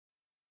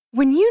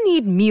When you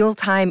need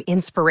mealtime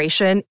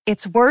inspiration,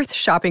 it's worth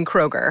shopping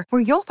Kroger,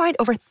 where you'll find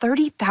over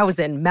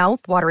 30,000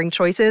 mouth-watering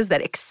choices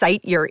that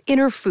excite your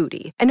inner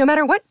foodie. And no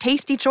matter what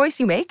tasty choice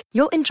you make,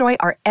 you'll enjoy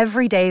our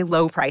everyday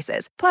low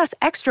prices, plus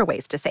extra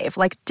ways to save,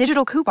 like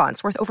digital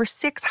coupons worth over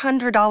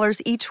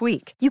 $600 each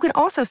week. You can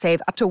also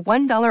save up to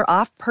 $1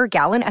 off per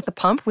gallon at the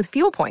pump with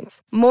fuel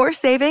points. More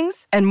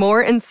savings and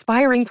more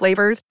inspiring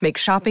flavors make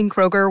shopping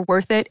Kroger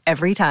worth it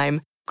every time.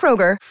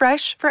 Kroger,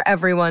 fresh for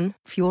everyone.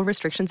 Fuel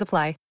restrictions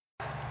apply.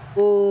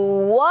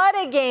 What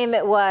a game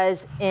it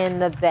was in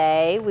the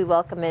Bay. We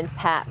welcome in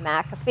Pat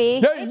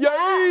McAfee. Hey, Pat,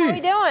 how are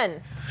you doing?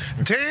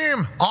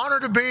 Team,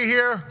 honored to be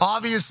here.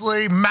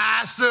 Obviously,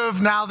 massive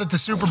now that the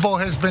Super Bowl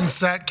has been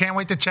set. Can't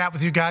wait to chat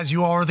with you guys.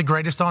 You all are the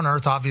greatest on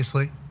earth,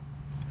 obviously.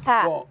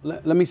 Pat. Well,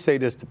 let me say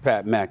this to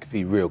Pat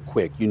McAfee real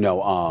quick. You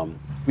know,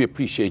 we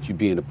appreciate you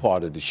being a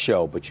part of the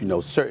show, but, you know,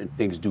 certain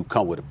things do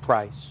come with a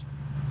price.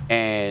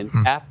 And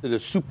after the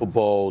Super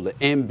Bowl, the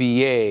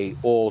NBA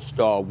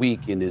All-Star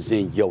Weekend is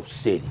in your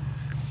city.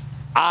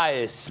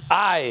 I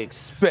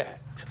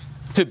expect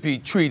to be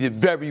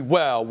treated very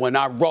well when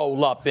I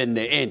roll up in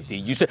the Indy.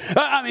 You say,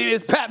 I mean,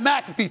 it's Pat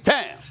McAfee's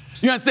town.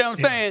 You understand what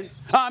I'm saying?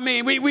 I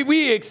mean,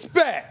 we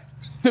expect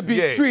to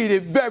be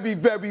treated very,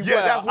 very well.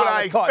 Yeah, that's what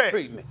I expect.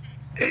 Treatment.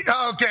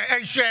 Okay,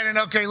 hey Shannon,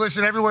 okay,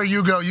 listen, everywhere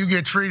you go, you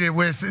get treated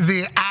with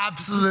the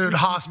absolute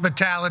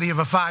hospitality of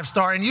a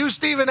 5-star. And you,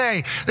 Stephen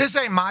A., this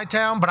ain't my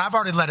town, but I've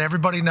already let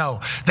everybody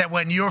know that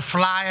when your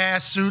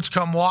fly-ass suits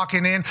come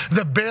walking in,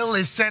 the bill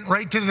is sent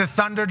right to the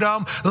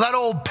Thunderdome. Let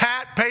old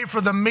Pat pay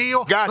for the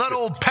meal. Gotcha. Let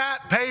old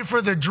Pat pay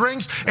for the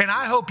drinks. And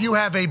I hope you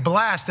have a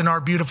blast in our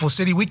beautiful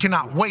city. We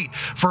cannot wait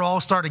for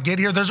All-Star to get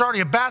here. There's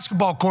already a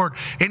basketball court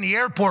in the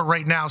airport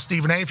right now,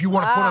 Stephen A., if you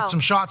want to put up some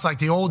shots like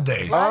the old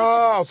days.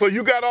 Oh, so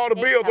you got all the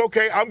bills.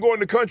 Okay, I'm going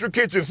to Country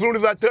Kitchen as soon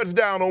as I touch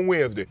down on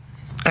Wednesday.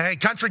 Hey,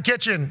 Country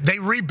Kitchen, they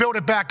rebuilt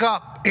it back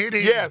up. It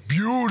is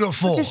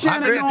beautiful.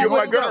 I've been at the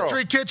old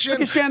Country Kitchen.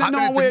 I've been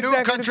at the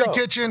new Country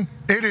Kitchen.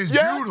 It is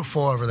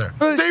beautiful over there.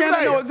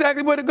 Shannon know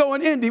exactly where to go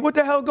in Indy. What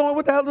the hell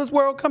is this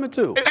world coming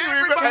to?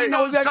 Everybody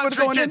knows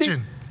Country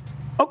Kitchen.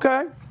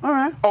 Okay, all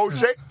right. Oh,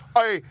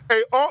 hey,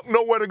 Unc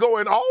know where to go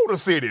in all the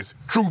cities,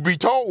 truth be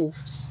told.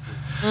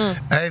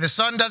 Hey, the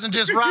sun doesn't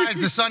just rise,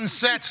 the sun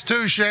sets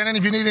too, Shannon.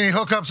 If you need any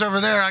hookups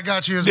over there, I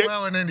got you as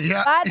well in India.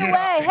 By the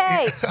way,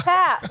 hey,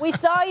 Pat, we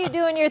saw you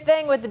doing your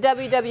thing with the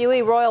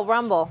WWE Royal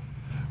Rumble.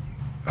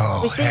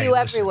 Oh, we see you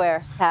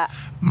everywhere, Pat.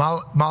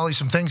 Molly,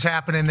 some things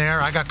happen in there.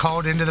 I got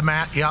called into the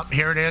match. Yep,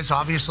 here it is.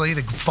 Obviously,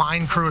 the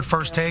fine crew at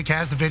First Take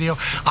has the video.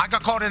 I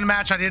got called in the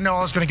match. I didn't know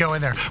I was going to go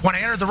in there. When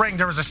I entered the ring,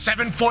 there was a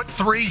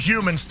 7'3"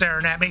 human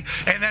staring at me,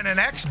 and then an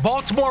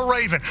ex-Baltimore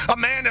Raven, a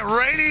man that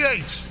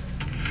radiates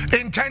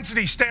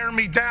intensity, staring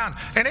me down,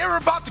 and they were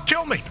about to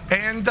kill me.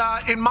 And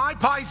in my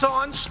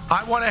pythons,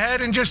 I went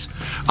ahead and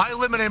I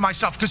eliminated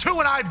myself, because who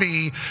would I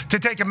be to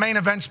take a main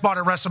event spot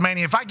at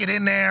WrestleMania if I get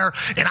in there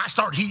and I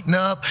start heating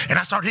up and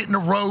I start hitting the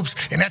ropes,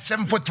 and that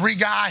 7'3"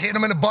 guy, I hit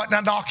him in the butt and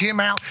I knock him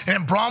out, and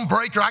then Braun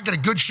Breaker, I get a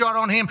good shot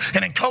on him,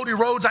 and then Cody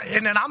Rhodes,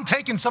 and then I'm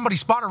taking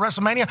somebody's spot at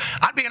WrestleMania.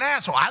 I'd be an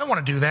asshole. I don't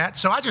want to do that.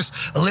 So I just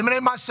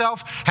eliminated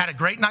myself, had a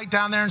great night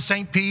down there in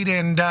St. Pete,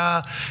 and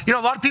a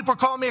lot of people are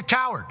calling me a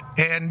coward,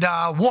 and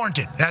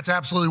warranted. That's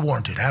absolutely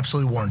warranted.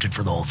 Absolutely warranted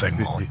for the whole thing,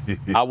 Molly.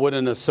 I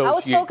wouldn't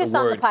associate the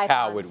word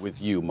coward with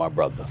you, my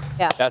brother.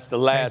 Yeah. That's the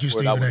last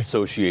word I would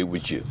associate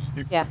with you.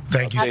 Yeah.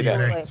 Thank you,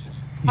 Stephen A.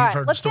 All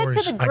right, let's get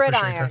to the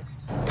gridiron.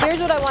 Here's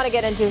what I want to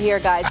get into here,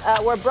 guys.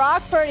 Where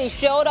Brock Purdy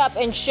showed up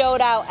and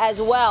showed out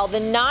as well. The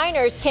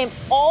Niners came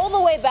all the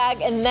way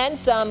back and then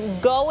some,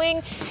 going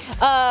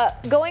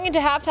into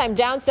halftime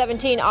down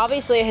 17.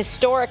 Obviously, a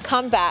historic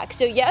comeback.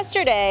 So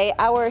yesterday,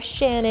 our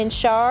Shannon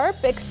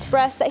Sharpe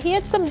expressed that he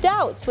had some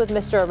doubts with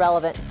Mr.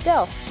 Irrelevant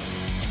still.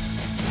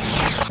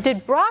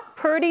 Did Brock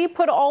Purdy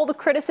put all the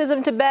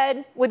criticism to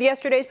bed with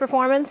yesterday's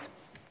performance?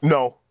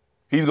 No,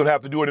 he's going to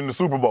have to do it in the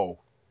Super Bowl.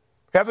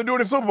 Have to do it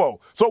in the Super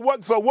Bowl. So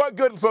what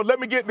good? So let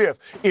me get this.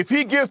 If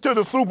he gets to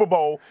the Super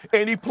Bowl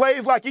and he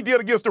plays like he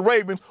did against the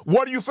Ravens,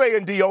 what are you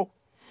saying, Dio?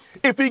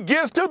 If he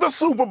gets to the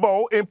Super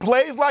Bowl and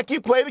plays like he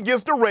played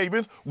against the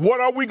Ravens,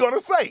 what are we going to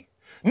say?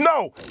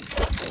 No.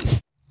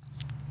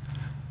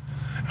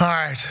 All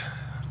right.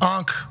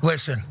 Unc,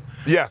 listen.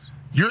 Yes.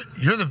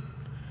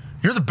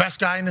 You're the best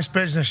guy in this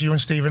business, you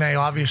and Stephen A.,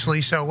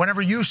 obviously. So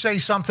whenever you say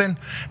something,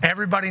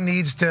 everybody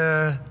needs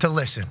to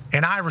listen.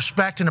 And I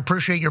respect and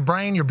appreciate your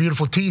brain, your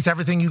beautiful teeth,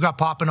 everything you got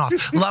popping off.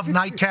 Love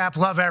Nightcap,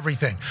 love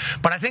everything.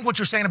 But I think what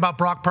you're saying about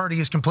Brock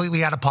Purdy is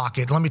completely out of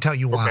pocket. Let me tell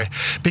you why. Okay.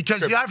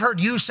 Because I've heard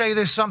you say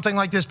something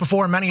like this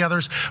before, and many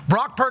others.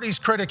 Brock Purdy's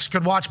critics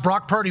could watch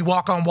Brock Purdy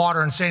walk on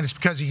water and saying it's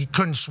because he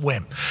couldn't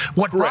swim.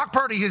 What Brock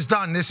Purdy has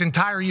done this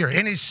entire year,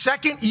 in his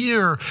second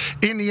year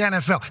in the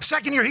NFL,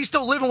 second year, he's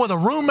still living with a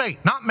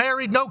roommate, not married.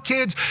 married, no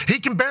kids. He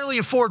can barely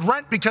afford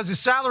rent because his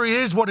salary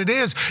is what it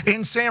is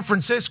in San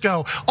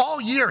Francisco.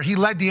 All year, he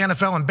led the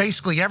NFL in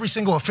basically every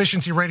single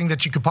efficiency rating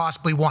that you could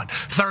possibly want.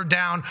 Third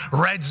down,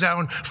 red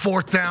zone,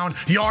 fourth down,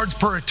 yards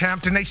per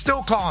attempt, and they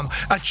still call him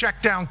a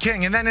check down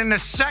king. And then in the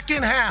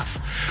second half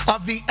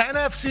of the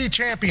NFC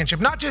Championship,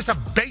 not just a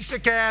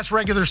basic-ass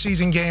regular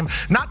season game,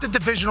 not the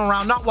divisional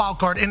round, not wild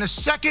card, in the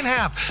second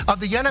half of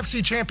the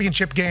NFC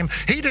Championship game,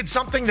 he did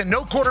something that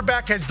no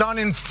quarterback has done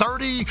in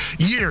 30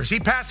 years. He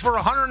passed for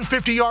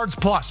 150 yards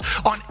plus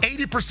on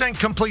 80%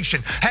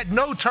 completion, had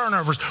no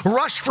turnovers,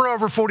 rushed for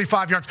over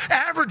 45 yards,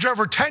 averaged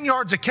over 10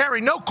 yards a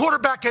carry. No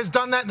quarterback has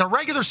done that in the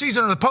regular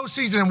season or the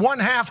postseason in one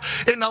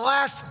half in the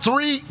last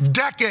 3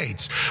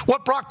 decades.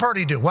 What Brock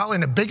Purdy do? Well,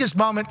 in the biggest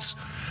moments,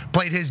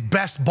 played his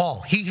best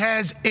ball. He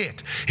has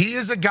it. He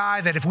is a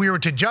guy that if we were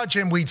to judge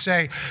him, we'd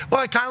say,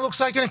 well, he kind of looks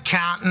like an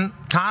accountant,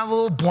 kind of a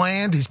little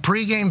bland. His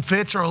pregame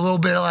fits are a little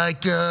bit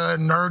like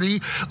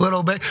nerdy, a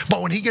little bit.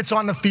 But when he gets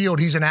on the field,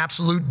 he's an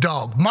absolute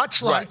dog.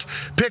 Much like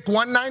pick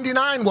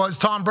 199 was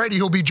Tom Brady,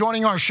 who'll be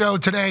joining our show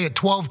today at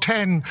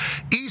 12:10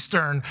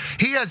 Eastern.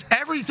 He has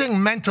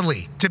everything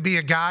mentally to be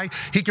a guy.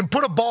 He can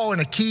put a ball in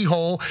a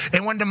keyhole,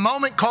 and when the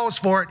moment calls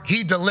for it,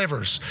 he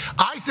delivers.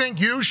 I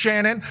think you,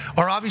 Shannon,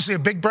 are obviously a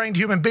big-brained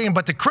human being,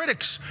 but the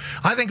critics,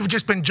 I think, have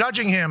just been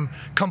judging him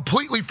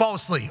completely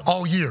falsely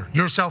all year,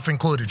 yourself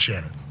included,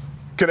 Shannon.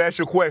 Can I ask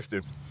you a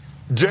question?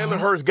 Jalen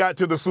Hurts got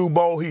to the Super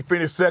Bowl. He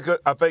finished second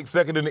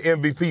in the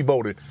MVP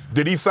voting.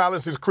 Did he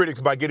silence his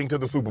critics by getting to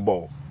the Super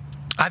Bowl?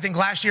 I think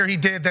last year he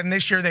did. Then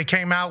this year they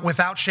came out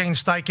without Shane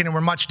Steichen and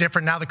were much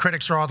different. Now the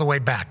critics are all the way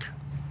back.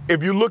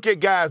 If you look at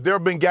guys, there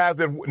have been guys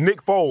that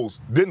Nick Foles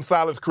didn't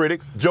silence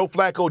critics. Joe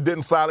Flacco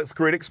didn't silence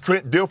critics.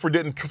 Trent Dilfer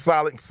didn't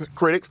silence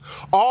critics.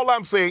 All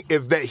I'm saying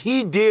is that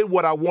he did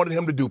what I wanted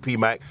him to do,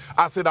 P-Mac.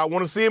 I said I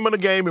want to see him in a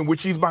game in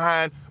which he's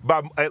behind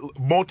by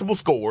multiple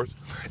scores,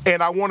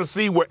 and I want to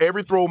see where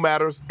every throw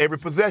matters, every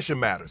possession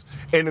matters.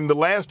 And in the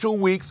last 2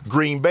 weeks,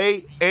 Green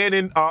Bay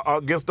and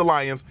against the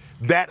Lions,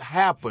 that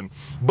happened.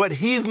 But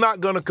he's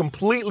not going to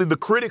the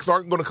critics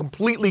aren't going to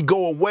completely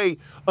go away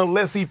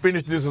unless he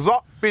finishes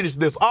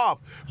this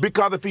off.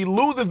 Because if he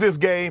loses this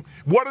game,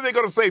 what are they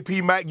going to say,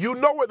 P-Mac? You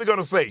know what they're going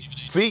to say.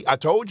 See, I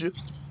told you.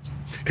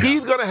 Yeah.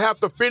 He's going to have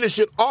to finish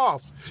it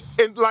off.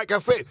 And like I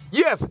said,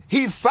 yes,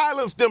 he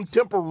silenced them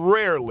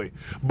temporarily.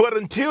 But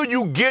until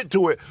you get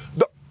to it,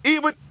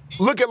 even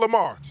look at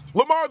Lamar.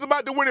 Lamar's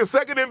about to win his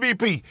second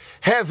MVP.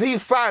 Has he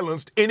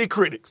silenced any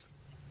critics?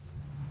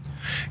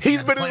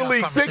 He's been in the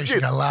league 6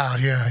 years. Got loud.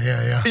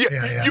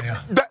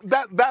 Yeah.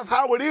 That's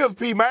how it is,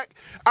 P-Mac.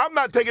 I'm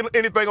not taking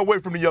anything away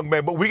from the young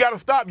man, but we got to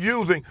stop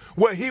using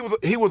he was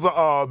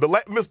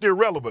the Mr.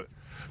 Irrelevant.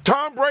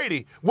 Tom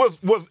Brady was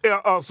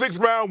 6th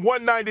round,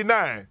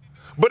 199.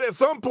 But at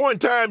some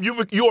point in time,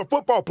 you're a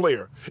football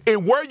player,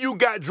 and where you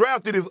got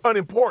drafted is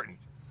unimportant.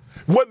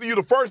 Whether you're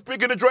the first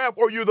pick in the draft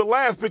or you're the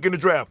last pick in the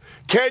draft,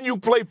 can you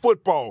play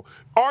football?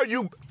 Are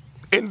you?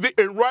 And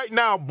right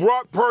now,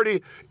 Brock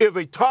Purdy is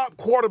a top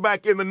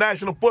quarterback in the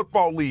National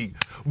Football League.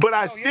 But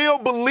I still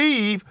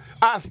believe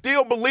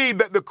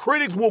that the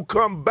critics will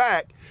come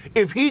back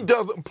if he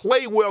doesn't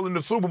play well in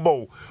the Super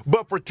Bowl.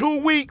 But for 2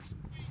 weeks,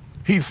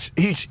 he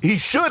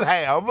should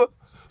have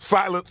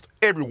silenced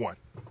everyone.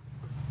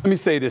 Let me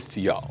say this to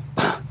y'all.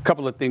 A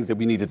couple of things that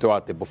we need to throw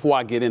out there before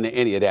I get into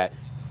any of that.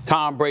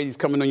 Tom Brady's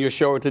coming on your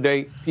show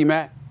today,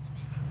 P-Mac.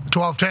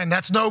 12:10.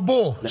 That's no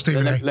bull,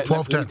 Stephen A. 12:10.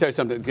 Let me tell you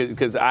something,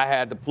 because I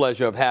had the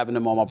pleasure of having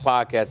him on my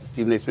podcast, the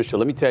Stephen A. Smith Show.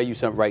 Let me tell you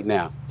something right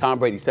now. Tom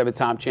Brady,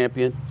 7-time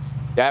champion.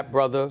 That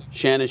brother,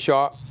 Shannon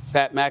Sharpe,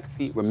 Pat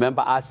McAfee,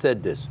 remember I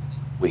said this.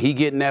 When he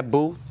get in that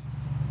booth,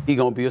 he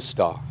going to be a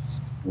star.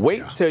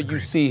 Wait till you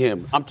see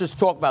him. I'm just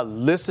talking about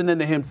listening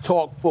to him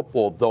talk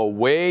football, the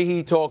way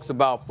he talks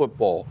about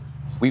football.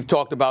 We've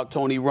talked about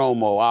Tony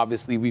Romo.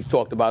 Obviously, we've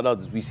talked about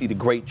others. We see the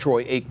great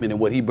Troy Aikman and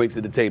what he brings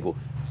to the table.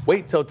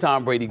 Wait till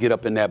Tom Brady get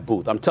up in that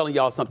booth. I'm telling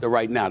y'all something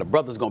right now. The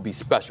brother's going to be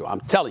special. I'm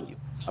telling you.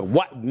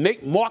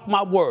 Mark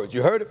my words.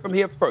 You heard it from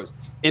here first.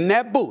 In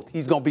that booth,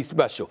 he's going to be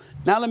special.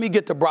 Now let me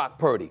get to Brock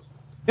Purdy.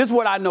 This is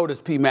what I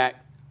noticed, P-Mac.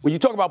 When you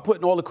talk about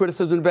putting all the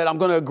criticism to bed, I'm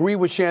going to agree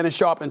with Shannon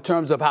Sharpe in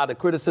terms of how the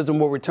criticism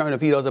will return if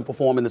he doesn't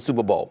perform in the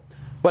Super Bowl.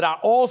 But I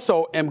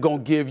also am going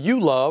to give you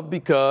love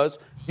because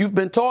you've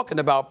been talking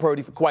about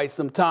Purdy for quite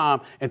some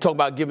time and talk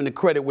about giving the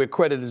credit where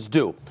credit is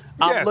due.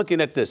 I'm looking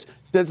at this.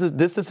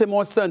 This is him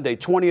on Sunday,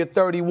 20 of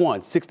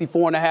 31,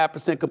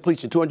 64.5%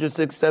 completion,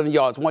 267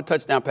 yards, 1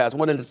 touchdown pass,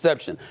 1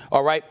 interception.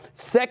 All right.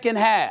 Second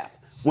half,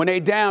 when they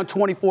down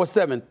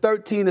 24-7,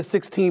 13 of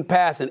 16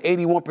 passing,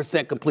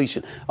 81%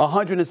 completion,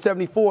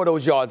 174 of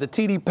those yards, a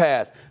TD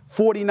pass,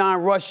 49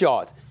 rush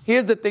yards.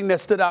 Here's the thing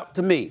that stood out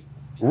to me.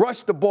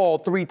 Rushed the ball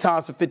 3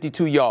 times for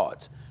 52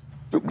 yards.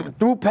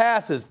 Threw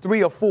passes,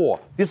 3 or 4.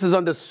 This is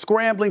under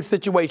scrambling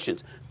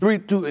situations.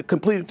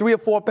 Completed 3 or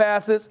 4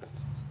 passes.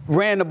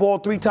 Ran the ball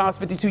 3 times,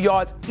 52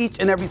 yards, each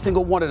and every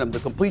single one of them. The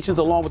completions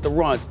along with the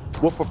runs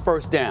were for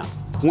first downs.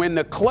 When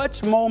the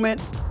clutch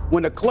moment,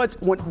 when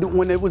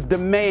it was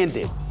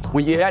demanded,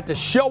 when you had to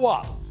show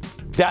up,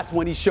 that's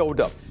when he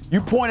showed up.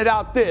 You pointed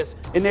out this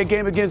in their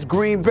game against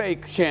Green Bay,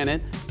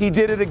 Shannon. He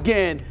did it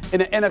again in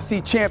the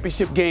NFC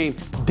Championship game,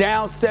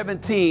 down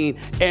 17,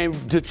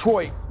 and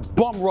Detroit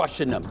bum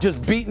rushing them,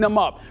 just beating them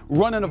up,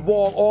 running the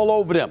ball all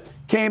over them.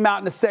 Came out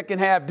in the second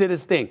half, did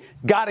his thing.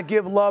 Got to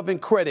give love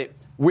and credit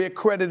where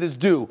credit is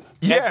due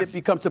as if he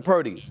comes to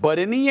Purdy. But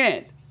in the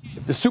end,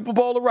 if the Super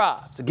Bowl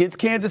arrives against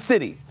Kansas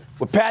City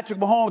with Patrick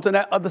Mahomes on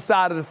that other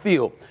side of the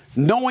field,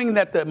 knowing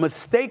that the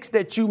mistakes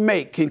that you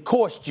make can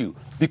cost you,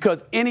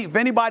 because if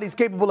anybody's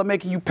capable of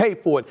making you pay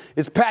for it,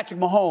 it's Patrick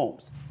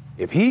Mahomes.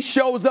 If he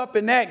shows up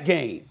in that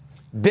game,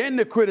 then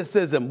the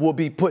criticism will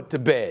be put to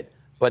bed,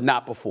 but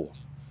not before.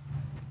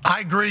 I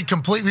agree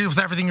completely with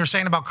everything you're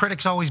saying about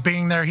critics always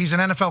being there. He's an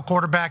NFL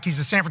quarterback. He's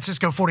the San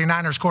Francisco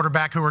 49ers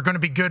quarterback who are going to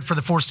be good for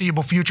the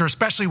foreseeable future,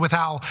 especially with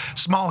how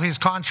small his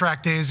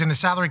contract is and the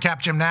salary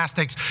cap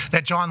gymnastics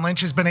that John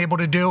Lynch has been able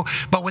to do.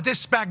 But with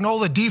this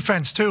Spagnuolo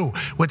defense, too,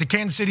 with the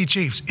Kansas City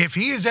Chiefs, if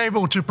he is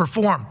able to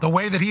perform the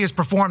way that he has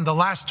performed the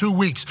last 2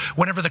 weeks,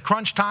 whenever the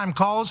crunch time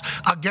calls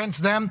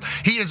against them,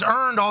 he has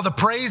earned all the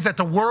praise that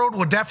the world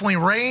will definitely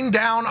rain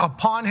down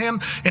upon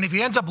him. And if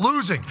he ends up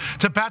losing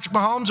to Patrick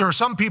Mahomes, or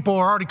some people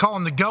are already call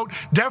him the GOAT,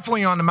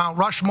 definitely on the Mount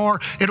Rushmore,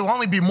 it'll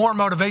only be more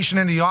motivation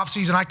into the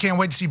offseason. I can't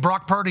wait to see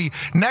Brock Purdy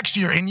next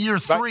year in year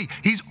 3. Right.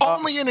 He's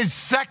only in his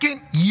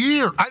second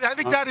year. I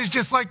think that is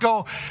just like,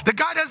 the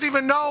guy doesn't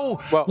even know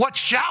what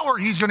shower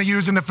he's going to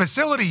use in the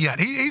facility yet.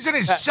 He's in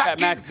his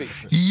second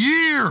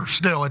year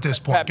still at this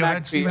point. Go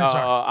ahead, Steven.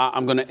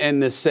 I'm going to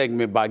end this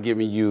segment by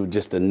giving you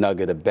just a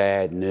nugget of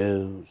bad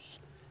news.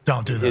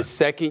 Don't do that. His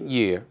second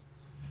year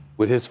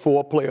with his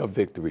 4 playoff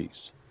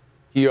victories,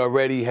 he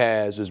already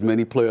has as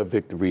many playoff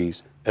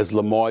victories as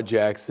Lamar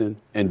Jackson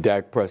and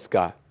Dak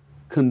Prescott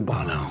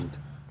combined.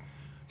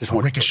 Just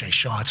ricochet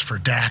shots for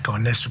Dak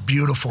on this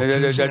beautiful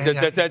Tuesday.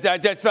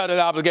 That's felt an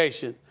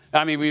obligation.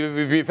 I mean,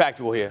 we be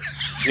factual here.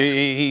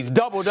 He's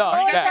doubled up.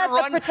 Always have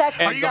to protect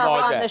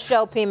yourself on the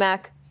show,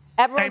 P-Mac.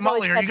 Hey,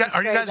 Molly, are you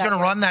guys going to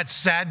run that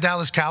sad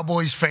Dallas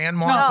Cowboys fan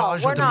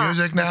montage with the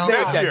music now?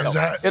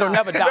 It'll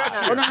never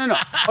die.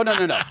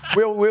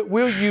 No.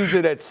 We'll use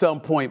it at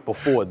some point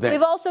before then.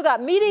 We've also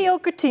got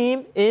mediocre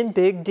team in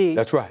Big D.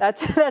 That's right.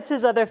 That's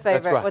his other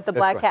favorite with the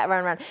black cat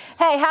running around.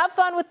 Hey, have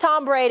fun with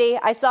Tom Brady.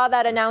 I saw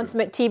that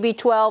announcement,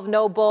 TB12,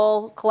 No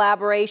Bull,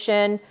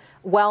 collaboration,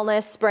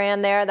 wellness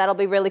brand there. That'll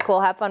be really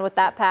cool. Have fun with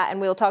that, Pat, and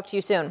we'll talk to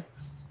you soon.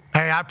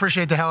 Hey, I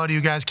appreciate the hell out of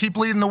you guys. Keep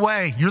leading the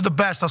way. You're the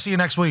best. I'll see you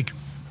next week.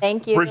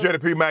 Thank you. Appreciate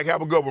it, P-Mac.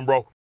 Have a good one,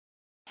 bro.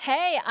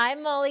 Hey,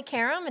 I'm Molly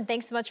Karam, and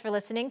thanks so much for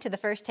listening to the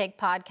First Take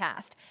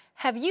podcast.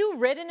 Have you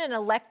ridden an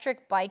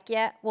electric bike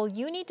yet? Well,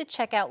 you need to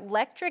check out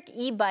Lectric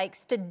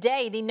E-Bikes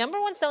today, the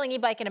 #1 selling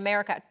e-bike in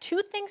America. 2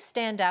 things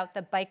stand out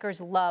that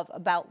bikers love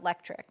about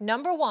Lectric.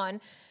 Number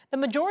 1, the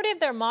majority of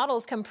their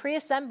models come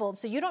pre-assembled,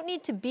 so you don't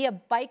need to be a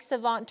bike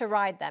savant to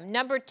ride them.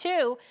 Number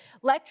 2,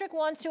 Lectric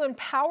wants to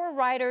empower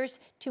riders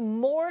to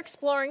more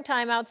exploring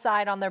time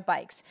outside on their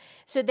bikes.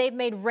 So they've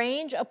made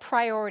range a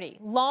priority.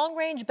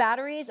 Long-range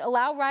batteries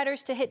allow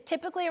riders to hit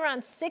typically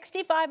around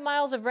 65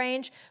 miles of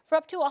range for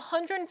up to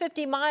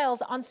 150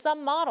 miles on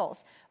some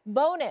models.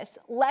 Bonus,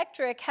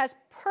 Lectric has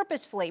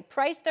purposefully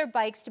priced their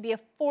bikes to be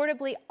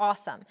affordably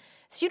awesome.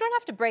 So you don't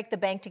have to break the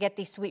bank to get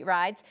these sweet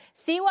rides.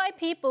 See why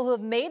people who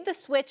have made the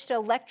switch to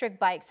electric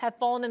bikes have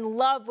fallen in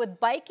love with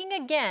biking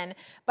again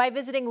by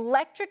visiting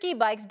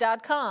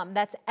lectricebikes.com.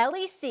 That's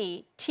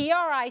LECTRIC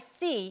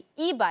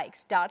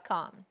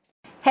ebikes.com.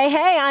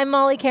 Hey, I'm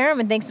Molly Karam,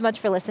 and thanks so much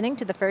for listening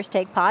to the First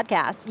Take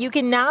podcast. You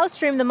can now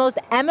stream the most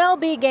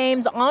MLB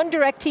games on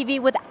DirecTV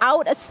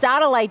without a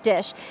satellite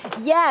dish.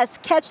 Yes,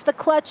 catch the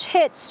clutch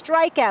hits,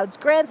 strikeouts,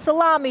 grand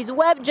salamis,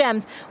 web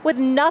gems with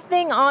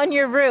nothing on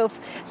your roof.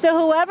 So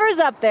whoever's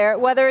up there,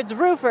 whether it's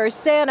roofers,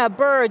 Santa,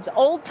 birds,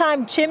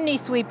 old-time chimney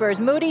sweepers,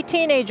 moody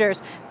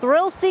teenagers,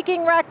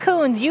 thrill-seeking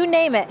raccoons, you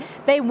name it,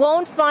 they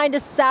won't find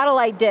a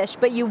satellite dish,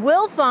 but you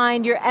will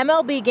find your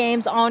MLB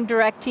games on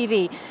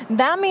DirecTV.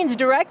 That means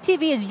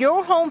DirecTV is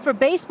your home for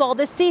baseball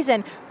this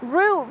season.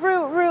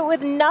 Root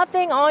with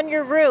nothing on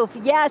your roof.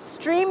 Yes,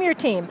 stream your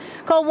team.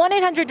 Call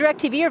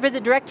 1-800-DirecTV or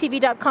visit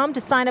DirecTV.com to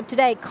sign up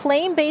today.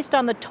 Claim based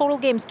on the total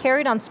games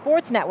carried on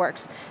sports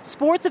networks.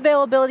 Sports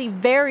availability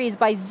varies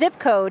by zip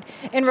code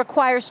and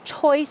requires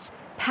choice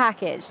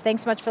package.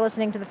 Thanks so much for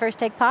listening to the First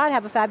Take Pod.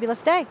 Have a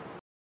fabulous day.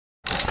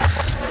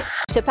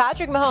 So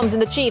Patrick Mahomes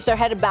and the Chiefs are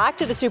headed back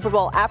to the Super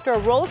Bowl after a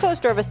roller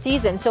coaster of a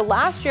season. So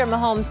last year,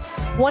 Mahomes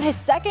won his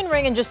second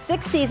ring in just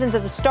 6 seasons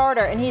as a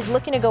starter, and he's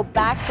looking to go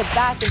back to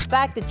back. In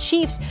fact, the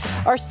Chiefs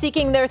are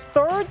seeking their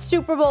 3rd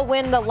Super Bowl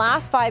win in the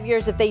last 5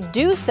 years. If they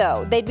do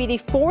so, they'd be the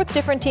 4th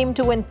different team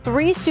to win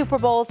 3 Super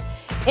Bowls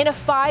in a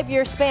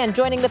 5-year span,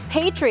 joining the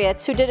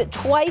Patriots, who did it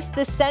twice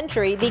this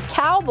century, the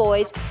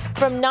Cowboys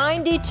from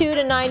 92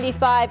 to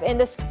 95, and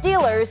the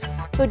Steelers,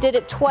 who did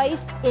it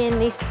twice in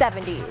the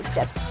 70s.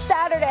 Jeff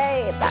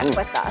Saturday back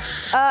with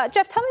us.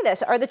 Jeff, tell me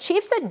this. Are the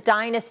Chiefs a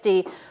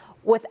dynasty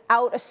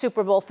without a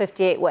Super Bowl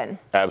 58 win?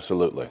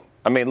 Absolutely.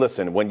 I mean,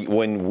 listen,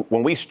 when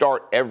we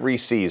start every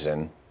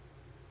season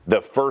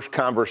the first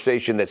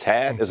conversation that's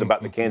had is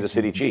about the Kansas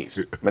City Chiefs.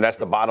 I mean, that's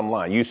the bottom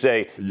line. You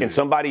say, can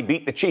somebody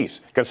beat the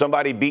Chiefs? Can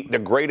somebody beat the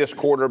greatest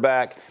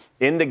quarterback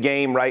in the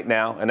game right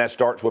now? And that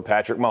starts with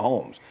Patrick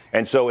Mahomes.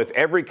 And so if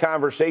every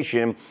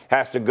conversation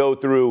has to go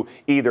through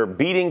either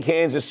beating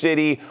Kansas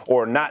City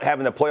or not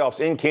having the playoffs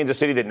in Kansas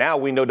City that now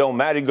we know don't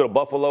matter, you go to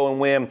Buffalo and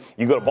win,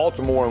 you go to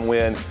Baltimore and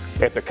win.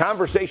 If the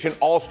conversation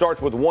all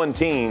starts with one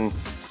team,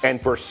 and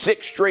for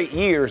 6 straight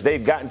years,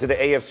 they've gotten to the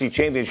AFC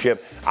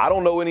Championship. I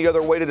don't know any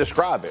other way to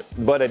describe it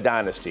but a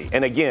dynasty.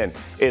 And again,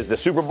 is the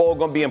Super Bowl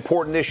going to be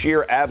important this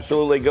year?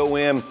 Absolutely go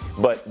in.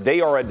 But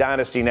they are a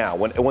dynasty now.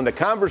 When the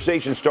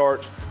conversation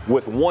starts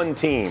with one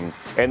team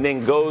and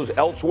then goes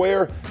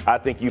elsewhere, I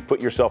think you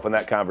put yourself in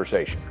that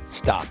conversation.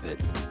 Stop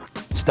it,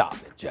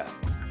 Jeff.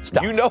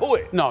 Stop. You know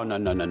it.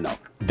 No.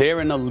 They're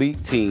an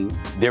elite team.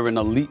 They're an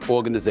elite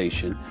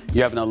organization.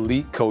 You have an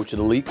elite coach, an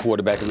elite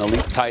quarterback, an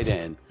elite tight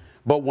end.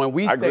 But when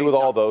we agree with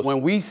all those.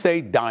 When we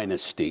say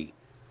dynasty,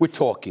 we're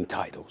talking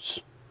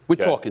titles. We're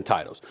talking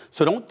titles.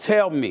 So don't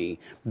tell me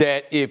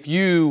that if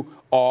you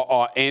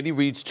are Andy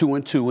Reid's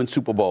 2-2 in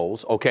Super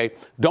Bowls, okay?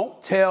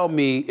 Don't tell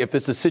me if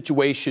it's a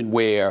situation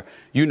where,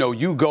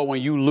 you go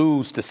and you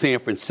lose to San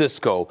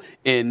Francisco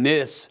in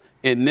this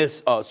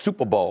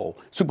Super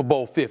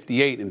Bowl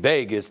 58 in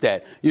Vegas,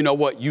 that,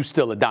 you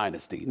still a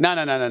dynasty.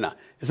 No.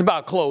 It's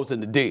about closing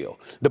the deal.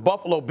 The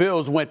Buffalo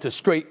Bills went to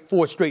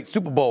 4 straight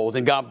Super Bowls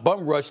and got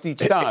bum rushed each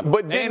time.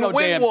 But they ain't no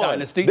damn one.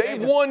 Dynasty.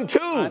 They've won 2.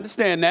 I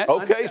understand that.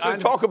 Okay, so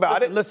talk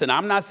about it. Listen,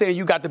 I'm not saying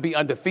you got to be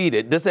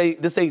undefeated. This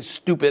ain't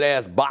stupid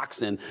ass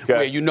boxing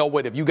where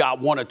if you got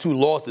 1 or 2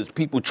 losses,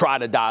 people try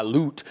to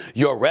dilute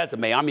your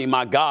resume. I mean,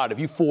 my God, if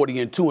you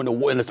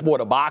 40-2 in the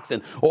sport of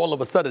boxing, all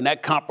of a sudden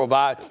that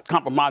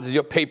compromises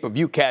your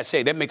pay-per-view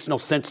cachet. That makes no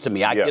sense to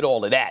me. I get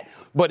all of that.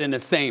 But in the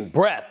same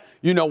breath,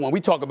 when we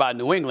talk about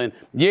New England,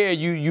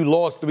 you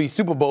lost 3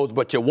 Super Bowls,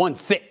 but you won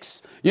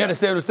 6. You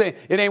understand what I'm saying?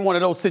 It ain't one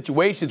of those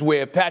situations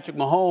where Patrick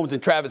Mahomes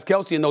and Travis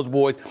Kelce and those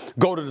boys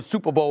go to the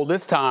Super Bowl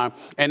this time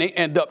and they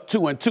end up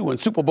 2-2 in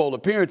Super Bowl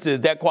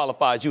appearances. That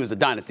qualifies you as a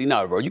dynasty.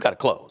 No, bro, you got to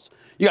close.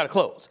 You got to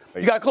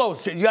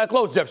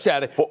close, Jeff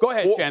Shattuck. Go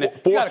ahead, Shannon.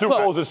 4 Super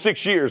Bowls in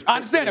 6 years. I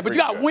understand that, but you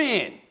got to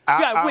win.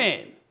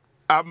 Win.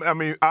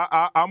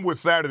 I'm with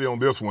Saturday on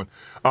this one.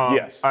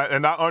 Yes.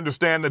 And I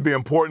understand the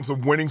importance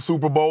of winning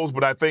Super Bowls,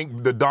 but I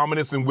think the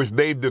dominance in which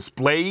they've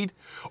displayed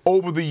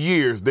over the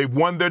years, they've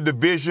won their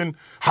division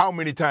how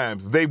many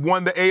times? They've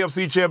won the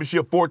AFC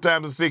Championship 4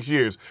 times in 6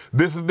 years.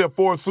 This is their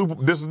fourth Super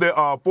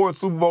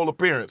Bowl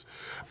appearance.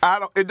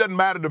 It doesn't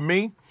matter to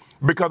me,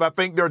 because I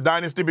think they're a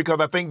dynasty,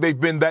 because I think they've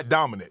been that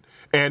dominant.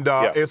 And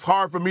it's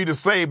hard for me to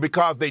say,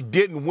 because they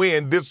didn't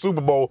win this Super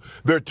Bowl.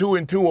 They're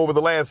 2-2 over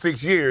the last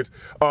 6 years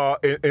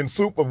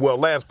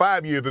last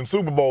 5 years in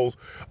Super Bowls.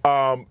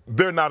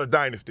 They're not a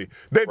dynasty.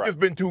 They've just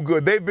been too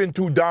good. They've been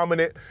too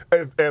dominant.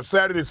 As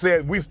Saturday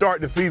said, we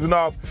start the season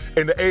off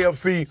in the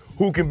AFC,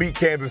 who can beat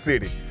Kansas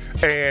City?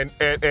 And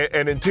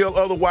until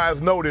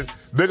otherwise noted,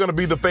 they're going to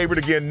be the favorite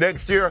again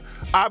next year.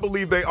 I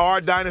believe they are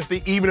a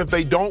dynasty, even if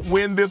they don't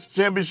win this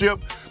championship,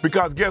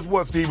 because guess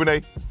what, Stephen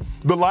A.?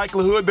 The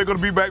likelihood they're going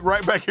to be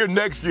right back here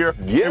next year,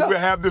 and we'll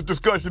have this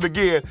discussion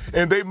again,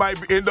 and they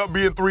might end up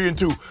being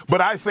 3-2. But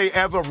I say,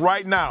 as of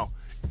right now,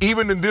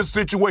 even in this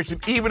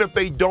situation, even if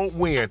they don't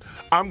win,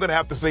 I'm going to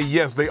have to say,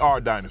 yes, they are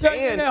a dynasty.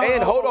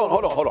 And hold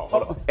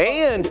on.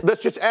 And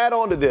let's just add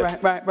on to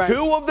this. Right.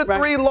 2 of the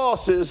 3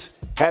 losses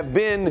have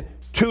been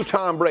to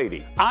Tom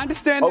Brady. I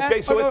understand that.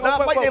 Okay, so it's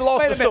not like they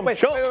lost to some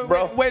chump,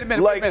 bro. Wait a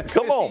minute.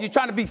 Come on. You're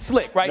trying to be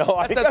slick, right? No,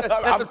 I'm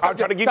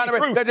trying to give you the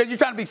truth. You're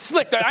trying to be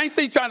slick. I ain't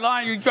say you're trying to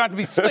lie. You're trying to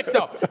be slick,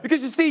 though.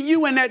 Because you see,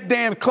 you and that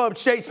damn Club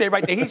Shay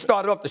right there, he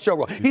started off the show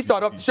wrong. He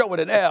started off the show with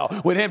an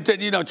L, with him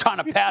trying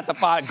to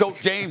pacify Goat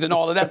James and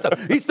all of that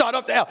stuff. He started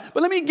off the L.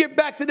 But let me get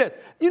back to this.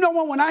 You know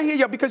what? When I hear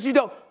y'all, because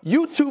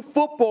you 2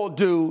 football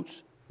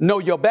dudes know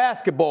your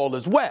basketball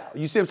as well.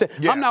 You see what I'm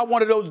saying? Yeah. I'm not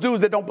one of those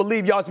dudes that don't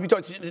believe y'all should be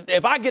talking.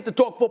 If I get to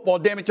talk football,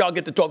 damn it, y'all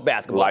get to talk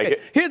basketball.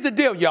 Here's the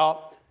deal,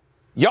 y'all.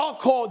 Y'all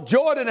called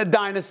Jordan a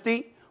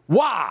dynasty.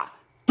 Why?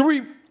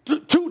 2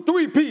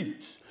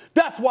 3-peats.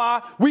 That's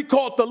why we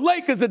called the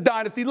Lakers a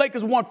dynasty.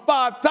 Lakers won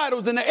 5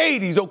 titles in the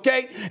 80s,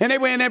 okay? And they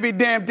were in every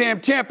damn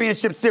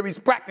championship series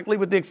practically,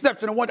 with the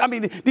exception of one. I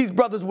mean, these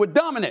brothers were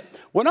dominant.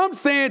 What I'm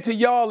saying to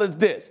y'all is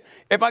this.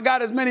 If I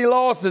got as many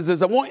losses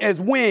as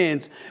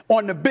wins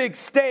on the big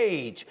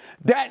stage,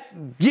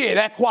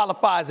 that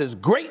qualifies as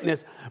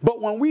greatness.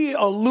 But when we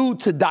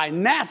allude to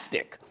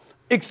dynastic,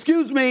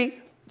 excuse me,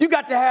 you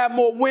got to have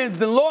more wins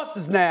than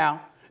losses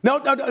now. No,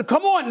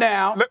 come on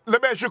now.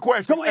 Let me ask you a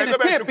question. Come on, in the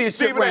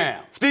championship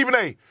round. Stephen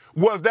A.,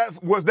 was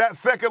that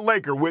second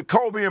Laker with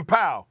Kobe and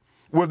Powell,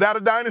 was that a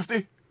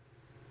dynasty?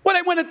 Well,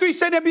 they won the 3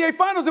 straight NBA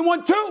Finals and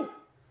won 2.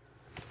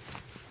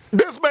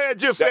 This man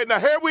just said, now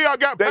here we are,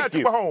 got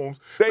Patrick Mahomes.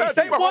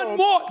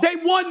 They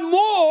won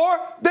more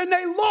than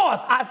they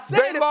lost. I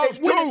said they lost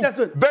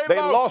 2. They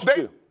lost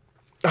 2.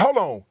 Hold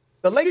on.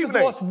 The Lakers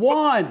lost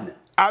 1.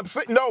 I'm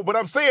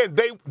saying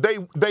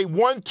they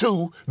won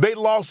 2, they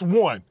lost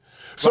 1.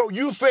 So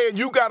you saying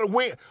you got to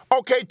win.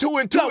 Okay,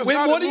 2-2 is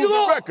not a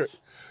losing record.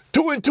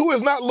 2-2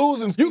 is not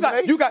losing. You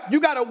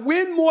got to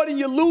win more than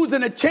you lose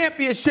in a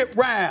championship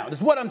round.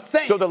 Is what I'm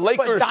saying. So the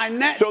Lakers.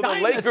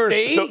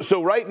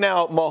 So right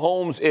now,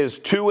 Mahomes is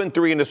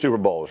 2-3 in the Super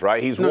Bowls,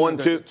 right? He's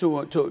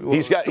 1-2.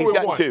 He's got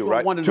 2,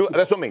 right?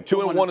 That's what I mean.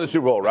 2-1 in the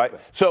Super Bowl, right?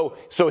 So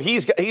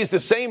he's the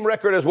same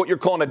record as what you're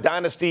calling a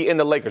dynasty in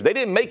the Lakers. They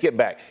didn't make it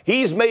back.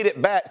 He's made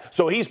it back.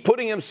 So he's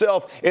putting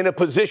himself in a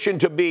position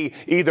to be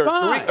either 3.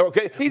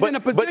 Okay, he's in a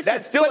position. But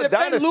that's still a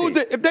dynasty.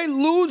 If they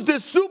lose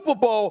this Super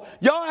Bowl,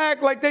 y'all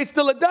act like they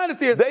still a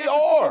dynasty. They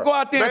are. Go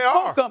out there and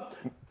smoke them.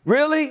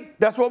 Really?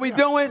 That's what we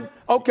doing?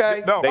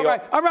 Okay. No.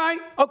 All right.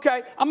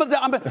 Okay. I'm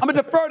gonna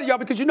defer to y'all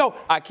because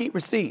I keep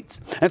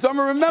receipts, and so I'm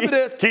gonna remember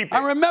this. I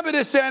remember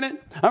this, Shannon.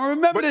 I'm gonna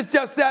remember this,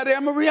 Jeff Saturday.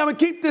 I'm gonna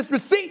keep this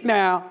receipt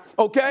now.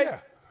 Okay. Yeah.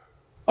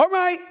 All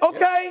right.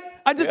 Okay.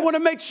 I just want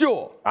to make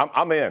sure.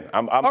 I'm in.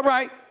 All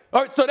right.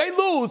 All right, so they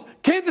lose.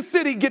 Kansas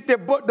City get the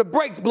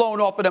brakes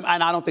blown off of them,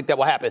 and I don't think that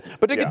will happen.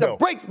 But they get the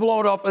brakes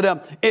blown off of them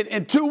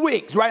in 2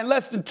 weeks, right? In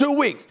less than 2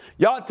 weeks.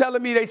 Y'all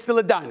telling me they still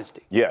a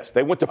dynasty? Yes,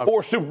 they went to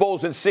 4 Super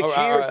Bowls in 6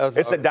 years.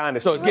 It's a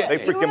dynasty. So they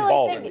freaking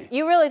balling.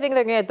 You really think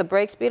they're going to get the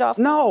brakes beat off?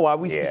 No,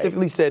 we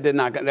specifically said they're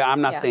not. I'm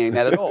not saying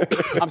that at all.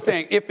 I'm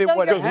saying if it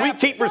were to happen.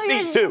 Because we keep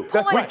receipts too.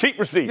 We keep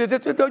receipts.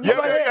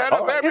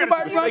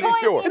 Anybody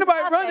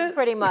running?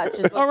 Pretty much.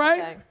 All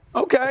right.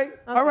 Okay.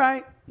 All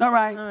right.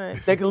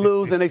 They can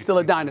lose and they still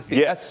a dynasty.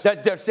 Yes.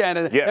 That's Jeff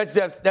Shannon. Yes.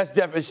 That's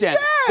Jeff and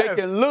Shannon. Yes. They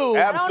can lose.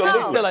 Absolutely.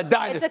 They're still a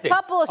dynasty. It's a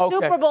couple of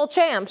Super Bowl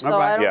champs, so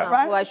I don't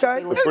know who I should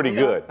be losing. Pretty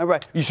good. All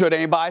right. You sure they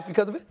ain't biased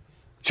because of it?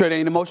 Sure they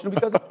ain't emotional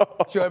because of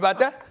it? Sure about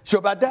that?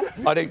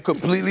 Are they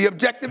completely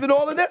objective in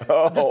all of this?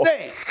 I'm just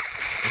saying.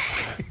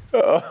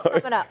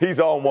 Coming up. He's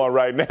on one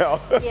right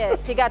now.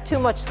 Yes, he got too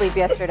much sleep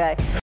yesterday.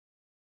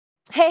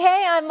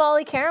 Hey, I'm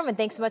Molly Karam, and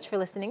thanks so much for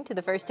listening to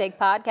the First Take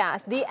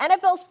podcast. The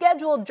NFL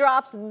schedule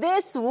drops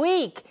this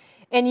week,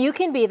 and you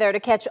can be there to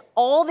catch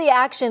all the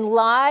action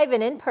live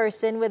and in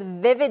person with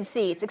Vivid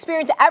Seats.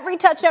 Experience every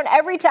touchdown,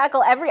 every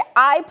tackle, every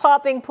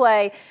eye-popping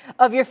play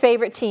of your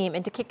favorite team.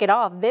 And to kick it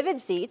off, Vivid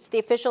Seats, the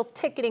official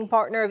ticketing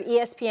partner of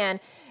ESPN,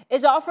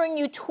 is offering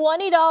you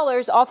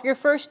 $20 off your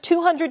first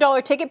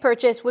 $200 ticket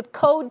purchase with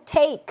code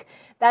TAKE.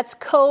 That's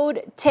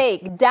code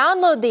TAKE.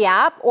 Download the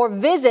app or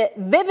visit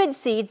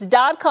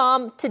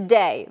vividseats.com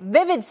today.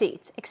 Vivid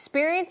Seats.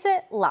 Experience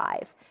it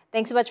live.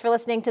 Thanks so much for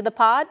listening to the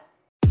pod.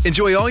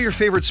 Enjoy all your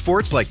favorite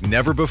sports like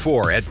never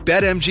before at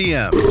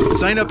BetMGM.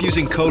 Sign up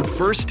using code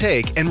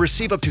FIRSTTAKE and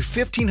receive up to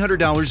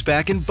 $1,500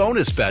 back in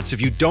bonus bets if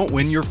you don't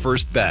win your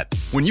first bet.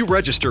 When you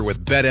register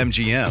with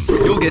BetMGM,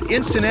 you'll get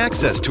instant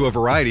access to a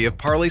variety of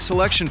parlay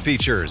selection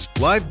features,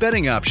 live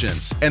betting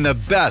options, and the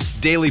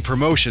best daily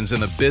promotions in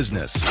the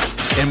business.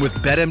 And with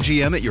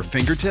BetMGM at your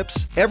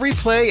fingertips, every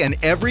play and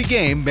every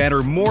game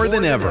matter more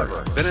than ever.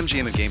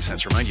 BetMGM and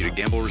GameSense remind you to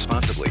gamble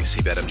responsibly.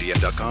 See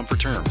BetMGM.com for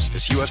terms.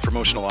 This U.S.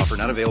 promotional offer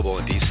not available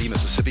in D.C.,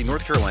 Mississippi,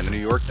 North Carolina, New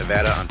York,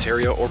 Nevada,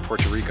 Ontario, or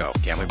Puerto Rico.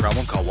 Gambling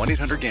problem? Call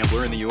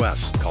 1-800-GAMBLER in the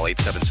U.S. Call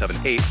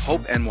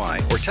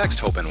 877-8-HOPE-NY or text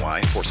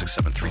HOPE-NY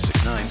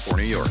 467-369 for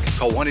New York.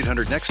 Call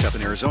 1-800-NEXT-STEP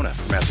in Arizona.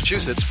 For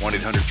Massachusetts,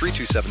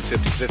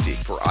 1-800-327-5050.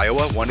 For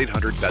Iowa,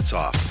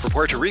 1-800-BETS-OFF. For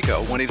Puerto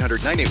Rico,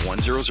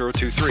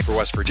 1-800-981-0023. For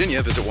West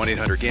Virginia, visit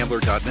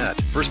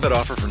 1-800-GAMBLER.net. First bet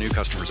offer for new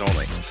customers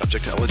only.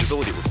 Subject to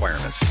eligibility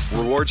requirements.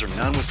 Rewards are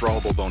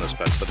non-withdrawable bonus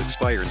bets that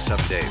expire in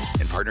 7 days.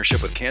 In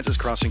partnership with Kansas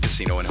Crossing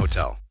Casino and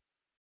Hotel.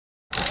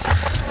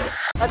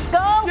 Let's go!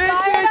 Fire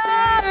it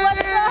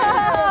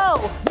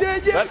up!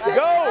 Let's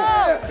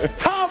go!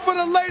 Time for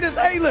the latest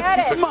A-list.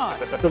 Come on.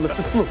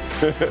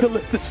 The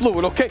list is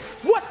fluid, okay?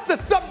 What's the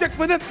subject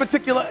for this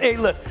particular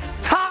A-list?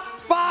 Top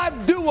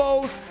 5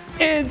 duos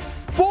in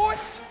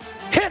sports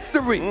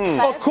history,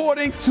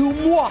 according to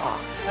moi.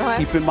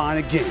 Keep in mind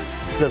again,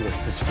 the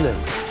list is fluid.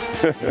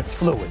 It's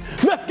fluid.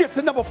 Let's get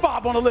to number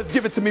 5 on the list.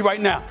 Give it to me right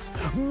now.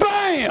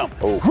 Bam!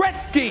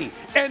 Gretzky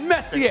and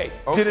Messier.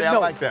 Didn't know.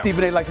 Like that.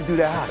 Stephen, they like to do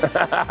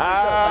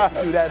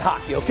that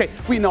hockey. Okay,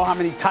 we know how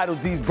many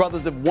titles these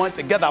brothers have won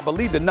together. I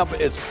believe the number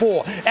is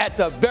 4 at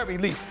the very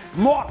least.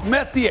 Mark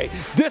Messier,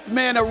 this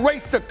man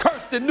erased the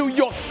curse in New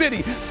York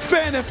City,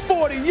 spanning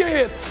 40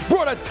 years,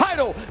 brought a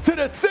title to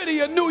the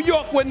city of New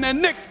York when the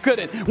Knicks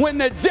couldn't, when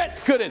the Jets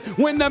couldn't,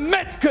 when the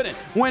Mets couldn't,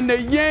 when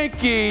the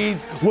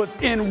Yankees was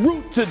en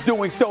route to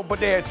doing so, but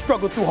they had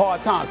struggled through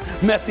hard times.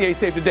 Messier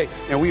saved the day,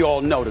 and we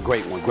all know the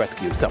great one,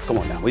 Gretzky himself. Come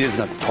on now, there's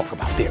nothing to talk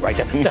about there, right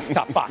there. That's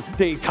top 5.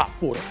 They ain't top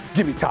 4.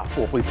 Give me top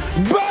 4, please.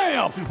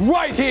 Bam!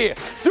 Right here.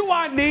 Do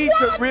I need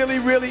to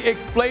really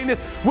explain this?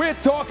 We're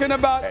talking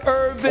about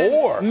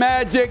Irvin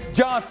Magic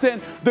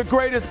Johnson, the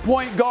greatest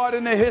point guard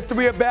in the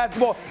history of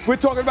basketball. We're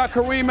talking about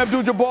Kareem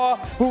Abdul-Jabbar,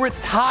 who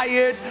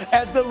retired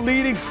as the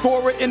leading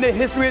scorer in the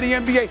history of the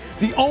NBA.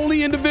 The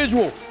only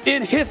individual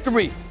in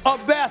history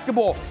of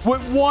basketball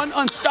with one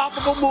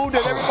unstoppable move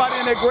that everybody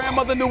and their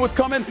grandmother knew was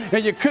coming,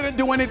 and you couldn't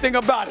do anything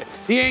about it.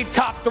 He ain't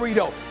top 3,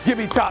 though. Give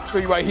me top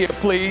 3 right here,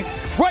 please.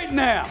 Right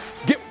now.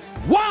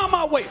 Why am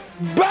I waiting?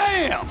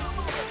 Bam!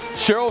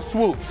 Cheryl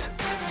Swoops,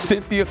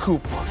 Cynthia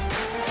Cooper,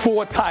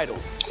 4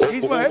 titles.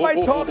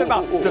 Everybody talking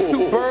about the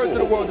Sue Birds of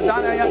the world, the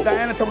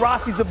Diana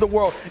Taurasi's of the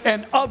world,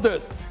 and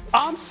others.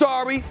 I'm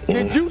sorry,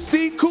 did you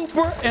see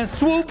Cooper and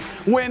Swoop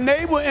when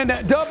they were in the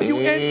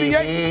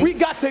WNBA? We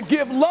got to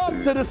give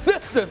love to the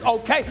sisters,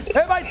 okay?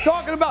 Everybody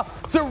talking about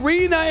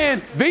Serena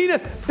and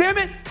Venus. Damn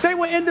it, they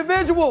were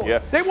individuals.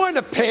 Yeah. They weren't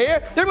a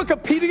pair. They were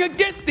competing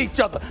against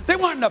each other. They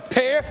weren't a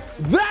pair.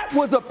 That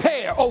was a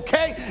pair,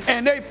 okay?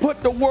 And they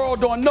put the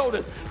world on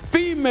notice.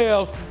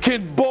 Females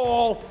can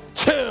ball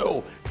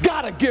too.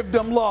 Gotta give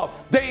them love.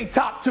 They ain't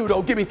top 2,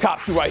 though. Give me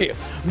top 2 right here.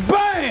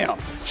 Bam!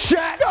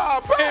 Shaq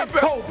and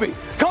Kobe.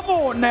 Come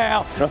on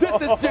now. This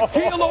is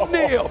Shaquille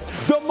O'Neal,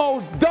 the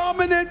most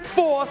dominant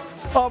force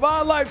of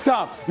our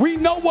lifetime. We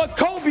know what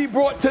Kobe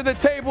brought to the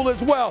table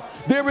as well.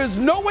 There is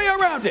no way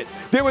around it.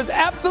 There is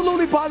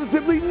absolutely,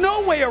 positively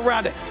no way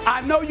around it. I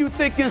know you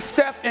thinking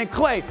Steph and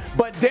Clay,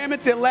 but damn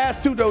it, the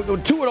last two of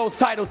those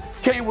titles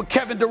came with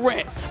Kevin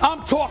Durant.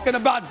 I'm talking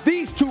about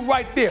these two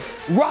right there,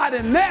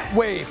 riding that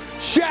wave.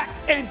 Shaq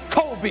and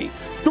Kobe.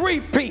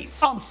 3-peat.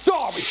 I'm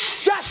sorry.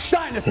 That's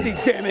dynasty,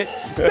 damn it.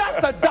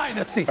 That's a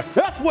dynasty.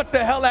 That's what the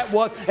hell that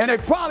was. And they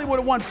probably would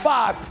have won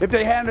 5 if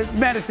they hadn't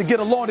managed to get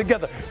along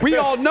together. We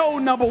all know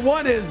number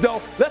 1 is,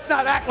 though. Let's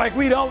not act like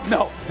we don't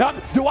know. Now,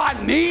 do I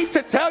need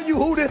to tell you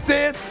who this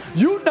is?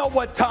 You know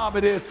what time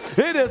it is.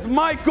 It is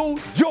Michael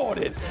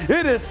Jordan.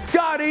 It is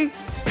Scottie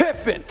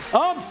Pippen.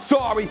 I'm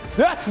sorry.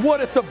 That's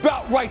what it's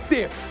about right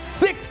there.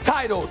 6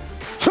 titles.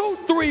 2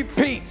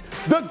 3-peats.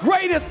 The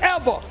greatest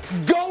ever.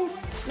 GOAT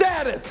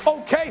status,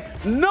 okay?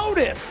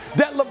 Notice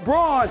that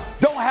LeBron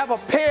don't have a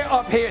pair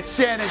up here,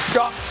 Shannon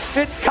Sharp.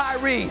 It's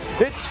Kyrie,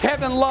 it's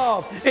Kevin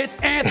Love, it's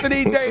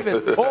Anthony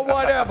Davis, or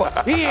whatever.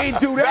 He ain't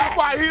do that. That's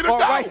why he the all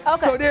right?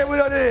 Okay. So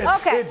there it is.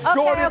 Okay. It's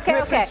Jordan,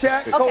 Pippen,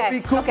 Shaq, Kobe,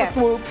 Cooper,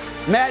 Swoop,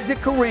 Magic,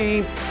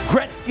 Kareem,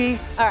 Gretzky,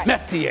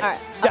 Messier. All right.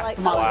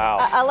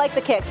 I like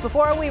the kicks.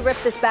 Before we rip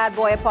this bad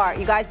boy apart,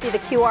 you guys see the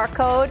QR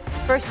code?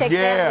 First Take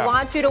fans, we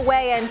want you to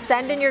weigh in,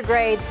 send in your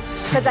grades,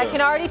 because I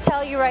can already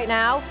tell you right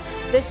now,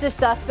 this is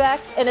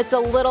suspect, and it's a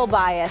little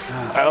biased.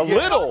 A little?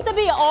 It's supposed to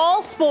be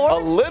all sports. A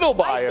little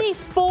biased. I see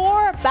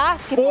 4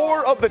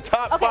 basketball. 4 of the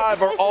top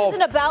 5 are all. This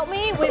isn't about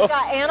me. We've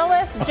got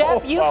analysts.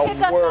 Jeff, you kick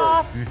us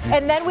off,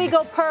 and then we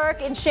go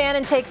Perk, and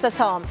Shannon takes us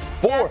home.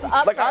 4. Jeff,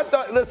 like I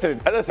thought.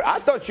 Listen. I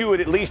thought you would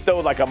at least throw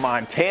like a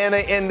Montana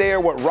in there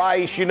with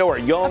Rice, or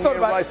Young and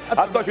Rice.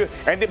 I thought you.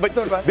 But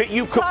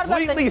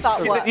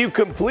you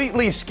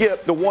completely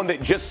skipped the one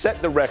that just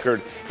set the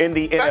record in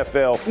the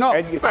NFL. No,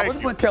 I was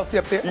putting Kelsey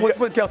up there. I was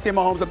putting Kelsey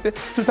and Mahomes up there.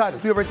 2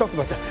 titles. We already talked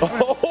about that.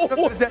 Oh,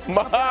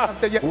 my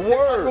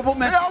word.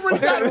 They already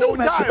got 2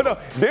 titles.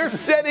 They're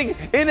setting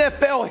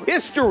NFL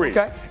history.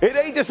 Okay. It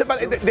ain't just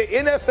about the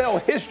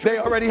NFL history. They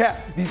already have.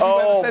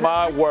 Oh,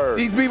 my word.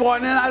 These people are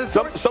not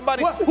historic.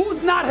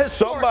 Who's not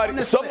historic?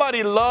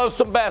 Somebody loves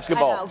some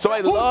basketball.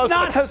 Somebody Who's loves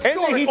not historic?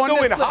 And then he's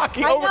doing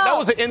hockey over. That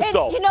was an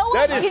insult.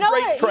 That is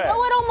straight trash. You know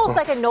what almost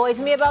like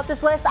annoys me about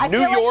this list? I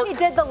feel like he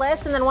did the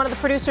list, and then one of the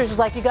producers was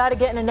like, you got to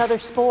get in another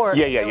sport.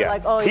 Yeah.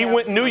 Like, oh, he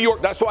went New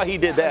York. That's why he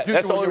did that.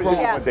 That's the only reason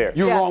he went there.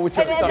 You're wrong with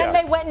your And then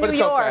they went New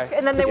York.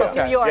 And then they went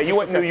New York. Yeah, you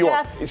went New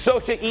York. It's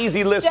such an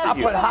easy list for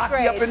you. I put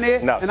hockey up in there,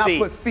 and I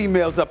put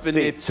females up in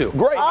there, too.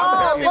 Great.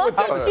 Oh, look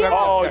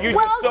at you.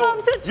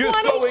 Welcome to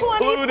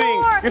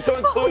 2024. You're so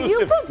inclusive.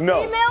 You put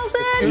females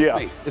in? Yeah.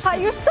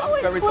 You're so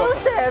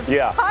inclusive.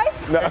 Yeah.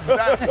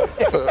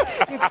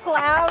 You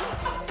clown.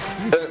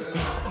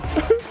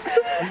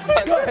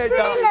 Go ahead,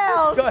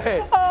 y'all. Go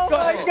ahead. Oh,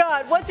 my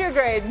God. What's your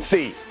grade?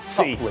 C.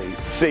 Please.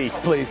 C.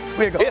 Please.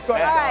 Here you go. Go ahead.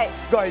 All right.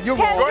 Go ahead. You're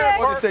wrong. What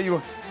did you say you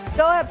were?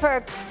 Go ahead,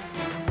 Perk.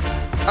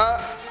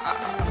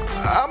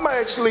 I'm going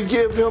to actually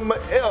give him an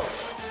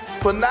F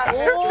for not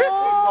having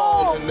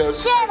all in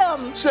this. Get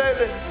him.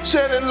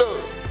 Shannon,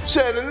 look.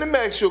 Shannon, let me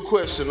ask you a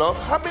question.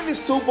 How many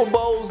Super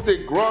Bowls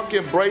did Gronk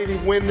and Brady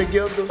win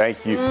together?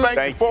 Thank you.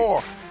 Thank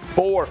you.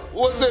 4.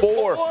 Was it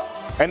 4?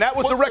 And that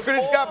was the record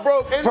that got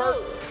broke.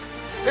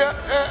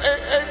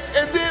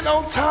 And then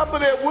on top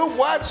of that, we're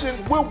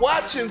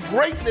watching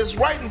greatness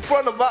right in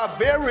front of our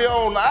very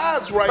own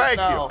eyes right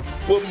now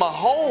with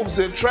Mahomes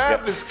and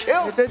Travis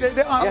Kelce.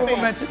 They're honorable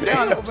mention.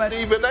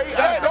 Stephen A.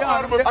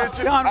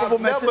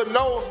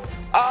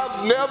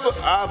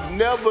 I've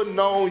never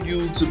known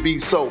you to be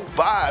so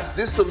biased.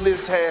 This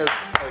list has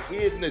a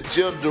hidden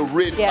agenda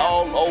written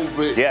all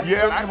over it.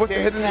 Yeah. What's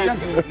the hidden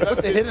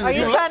agenda? Are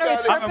you trying to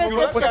repurpose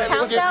this for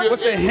countdown?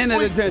 What's the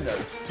hidden agenda?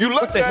 You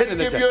looked at it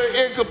and give you an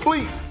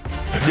incomplete.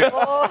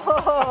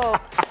 Oh.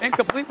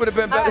 Incomplete would have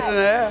been better than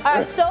that. All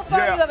right, so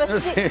far you have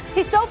a C.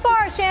 So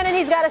far, Shannon,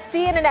 he's got a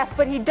C and an F,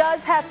 but he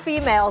does have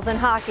females in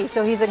hockey,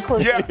 so he's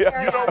inclusive.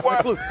 Yeah. You know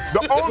what?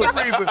 The only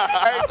reason,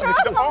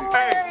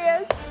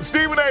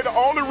 Stephen A., the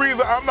only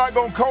reason I'm not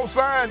going to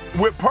co-sign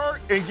with Perk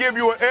and give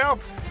you an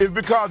F is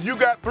because you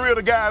got 3 of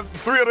the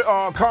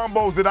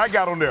combos that I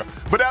got on there.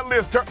 But that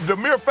list, the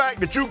mere fact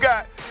that you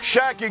got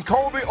Shaq and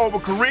Kobe over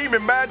Kareem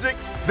and Magic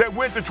that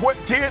went to 9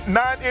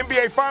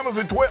 NBA Finals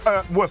in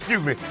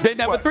They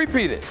never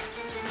three-peated.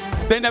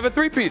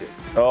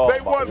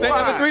 They won 5. They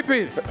never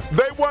three-peated.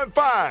 They won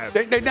 5.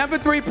 They never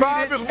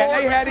three-peated, and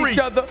they had each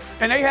other.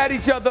 And they had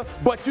each other.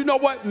 But you know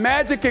what?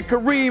 Magic and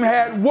Kareem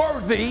had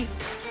Worthy.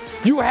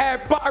 You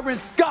had Byron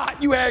Scott.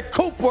 You had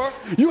Cooper.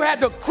 You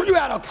had a crew.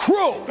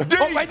 D,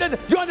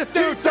 you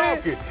understand? Keep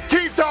talking.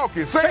 Keep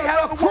talking. Say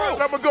another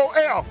word. I'm gonna go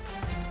F.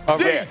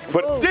 Okay.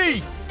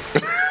 D.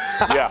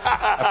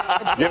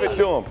 Yeah. Give it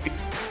to him.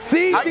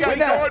 C, I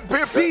got Jordan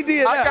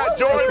Pippen. I got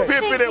Jordan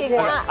Pippen at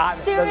 1.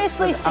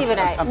 Seriously, Stephen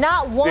A.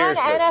 Not one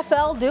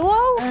NFL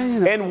duo?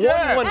 And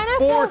one won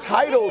 4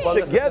 titles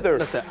together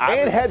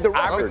and had the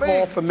record. I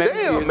recall for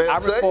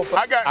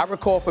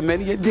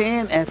many years.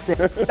 Dan and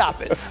said,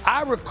 stop it.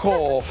 I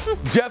recall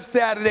Jeff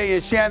Saturday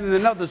and Shannon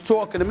and others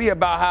talking to me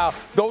about how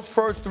those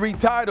first 3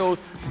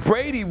 titles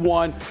Brady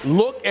won.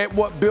 Look at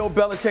what Bill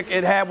Belichick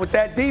had with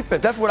that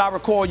defense. That's what I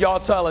recall y'all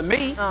telling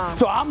me.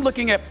 So I'm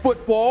looking at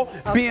football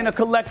being a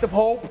collective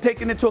whole.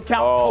 Taking into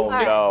account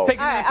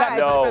taking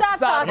into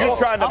account You're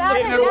trying to put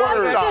in the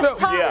word.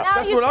 That's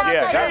what I'm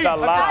saying. That's a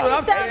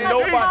lot.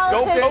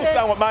 Don't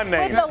sound with my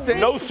name.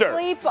 No, sir.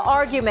 Sleep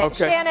argument.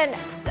 Shannon,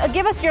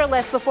 give us your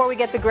list before we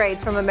get the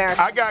grades from America.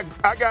 I got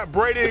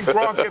Brady and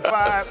Gronk at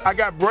 5. I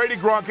got Brady,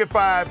 Gronk at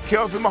 5.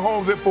 Kelsey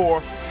Mahomes at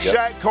 4.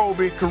 Shaq,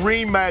 Kobe,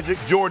 Kareem, Magic,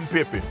 Jordan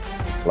Pippen.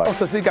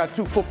 So he got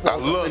 2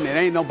 football in there.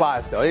 Ain't no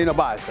bias though.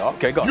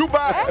 Okay, go. You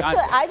biased.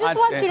 I just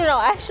want you to know,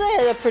 actually,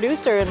 as a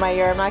producer in my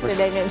ear, I'm not going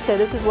to name him, said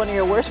this is one of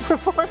your worst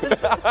performances.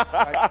 That's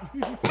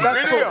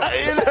cool.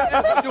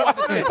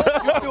 You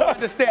do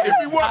understand. I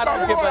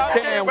don't give a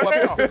damn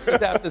what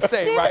producers have to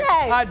say,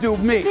 right? I do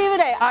me. Stephen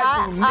A.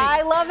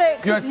 I love it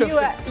because you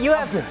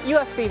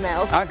have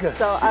females.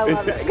 So I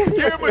love it.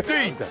 Give him a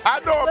D. I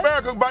know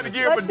America's about to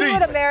give him a D. Let's see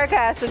what America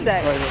has to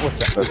say.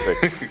 Let's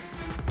see.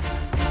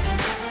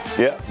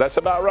 Yeah, that's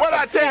about right. What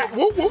I tell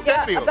you,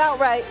 that is. About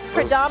right.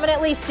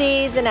 Predominantly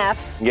C's and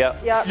F's.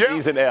 Yep.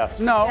 C's and F's.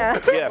 No. Yeah.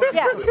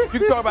 You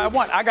can talk about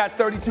one. I got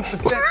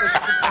 32%.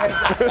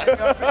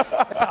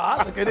 That's how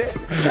I look at it.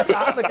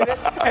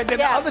 And then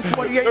the other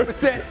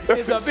 28%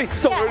 is a B.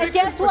 So and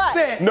guess what?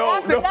 That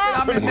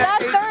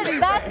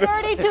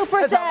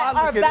 32%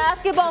 are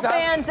basketball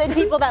fans and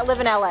people that live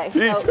in LA.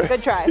 So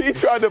good try. He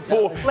tried to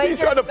pull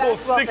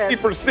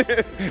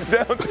 60%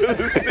 down to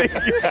the C.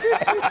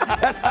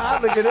 That's how I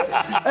look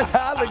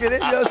at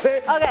it. You know what I'm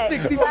saying? Okay.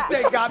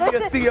 60% got me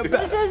a C or better.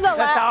 This is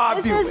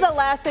the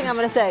last thing I'm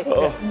going to say.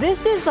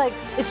 This is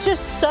it's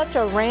just such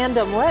a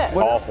random list.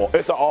 Awful.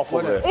 It's an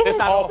awful list. It's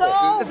awful.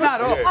 So, it's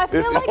not awful. I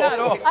feel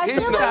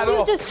like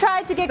you just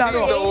tried to get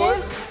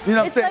creative. You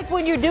know it's like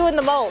when you're doing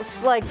the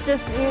most. Like,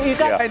 just you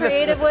got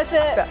creative with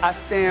it. I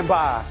stand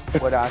by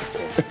what I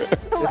said.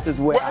 This is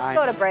where Let's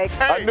go to break.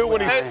 I knew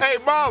when Hey,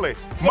 Molly,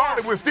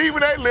 when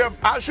Stephen A. left,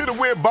 I should have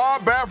went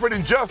Bob Baffert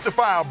and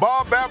Justified.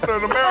 Bob Baffert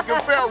and American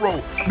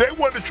Pharaoh. They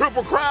won the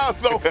Triple Crown,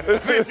 so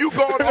then you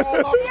going all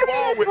up the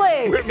wall with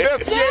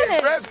Messier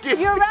and Gretzky.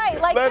 You're right.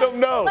 Like, let them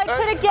know. Like,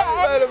 could it get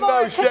any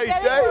more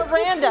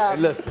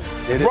random? Listen.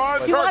 You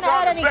want to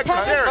add any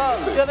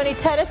tennis? Do you have any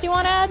tennis you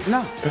want to add?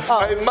 No.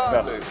 Hey,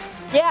 Molly.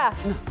 Yeah.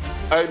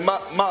 Hey,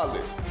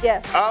 Molly.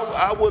 Yeah.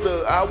 I would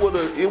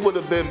have. It would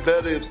have been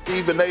better if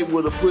Stephen A.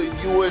 would have put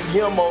you and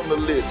him on the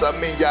list. I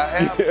mean, y'all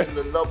have been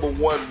the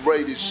 #1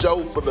 rated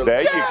show for the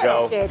last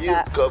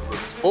years covering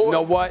sports. You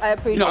know what? I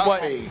appreciate you know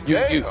what?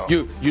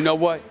 You know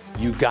what?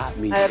 You got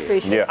me. I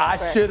appreciate it. I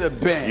should have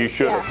been. You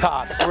should have.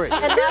 Top 3. And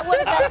that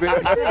would have been.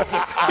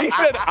 He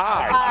said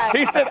I.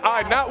 He said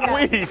I, not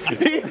we.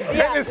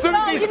 And as soon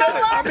as he said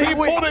it, he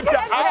pulled it to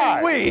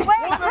I. Wait,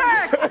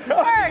 Kirk.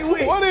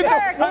 What in the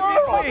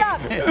world?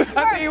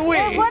 It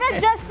would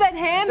have just been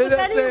him, but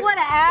then he would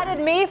have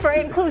added me for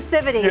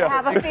inclusivity to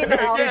have a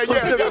female.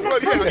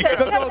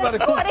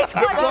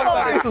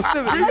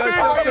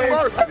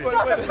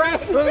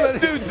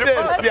 Dude said,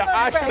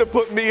 I should have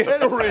put me in 3.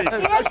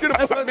 I should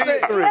have put me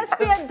in 3.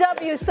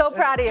 SBNW, so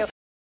proud of you.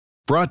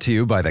 Brought to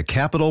you by the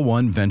Capital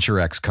One Venture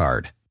X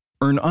card.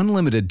 Earn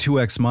unlimited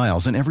 2x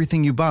miles on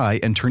everything you buy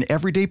and turn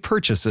everyday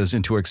purchases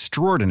into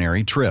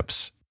extraordinary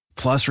trips.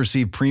 Plus,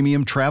 receive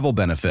premium travel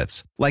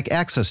benefits like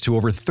access to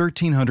over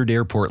 1,300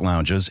 airport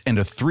lounges and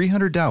a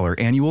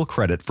 $300 annual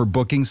credit for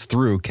bookings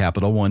through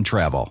Capital One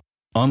Travel.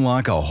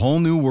 Unlock a whole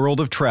new world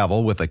of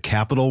travel with a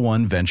Capital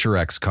One Venture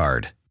X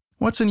card.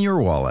 What's in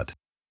your wallet?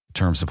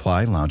 Terms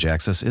apply. Lounge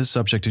access is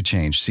subject to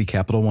change. See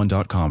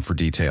CapitalOne.com for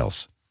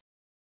details.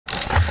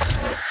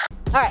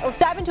 All right, let's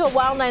dive into a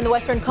wild night in the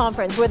Western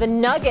Conference where the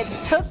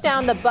Nuggets took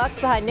down the Bucks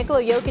behind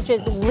Nikola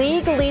Jokic's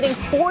league-leading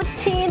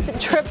 14th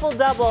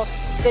triple-double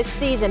this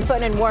season,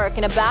 putting in work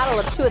in a battle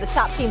of 2 of the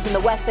top teams in the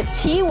West. The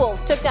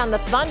T-Wolves took down the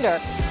Thunder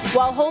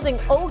while holding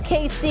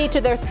OKC to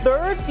their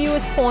 3rd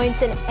fewest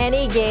points in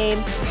any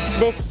game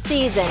this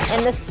season.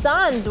 And the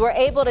Suns were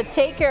able to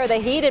take care of the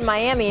Heat in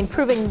Miami,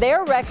 improving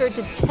their record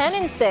to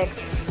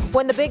 10-6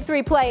 when the Big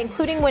Three play,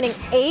 including winning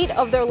 8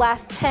 of their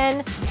last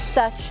 10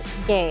 such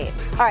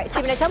games. All right,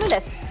 Stephen, tell me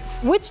this.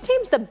 Which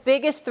team's the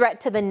biggest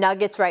threat to the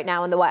Nuggets right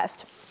now in the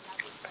West?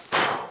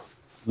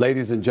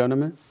 Ladies and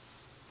gentlemen,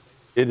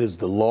 it is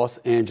the Los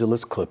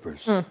Angeles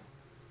Clippers.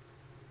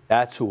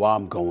 That's who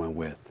I'm going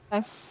with.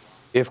 Okay.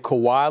 If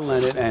Kawhi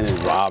Leonard, and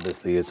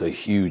obviously it's a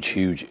huge,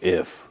 huge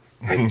if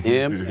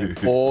him and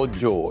Paul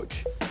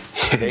George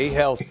stay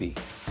healthy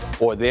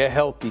or they're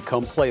healthy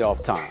come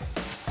playoff time,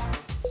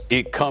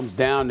 it comes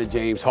down to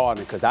James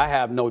Harden, because I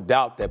have no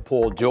doubt that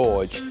Paul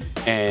George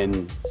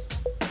and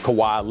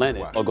Kawhi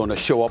Leonard are going to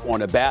show up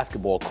on the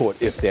basketball court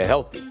if they're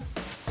healthy.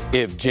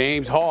 If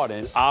James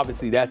Harden,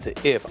 obviously that's an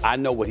if. I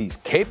know what he's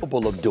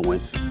capable of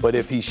doing, but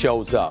if he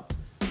shows up,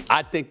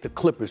 I think the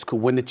Clippers could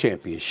win the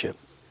championship.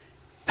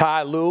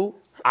 Ty Lue,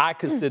 I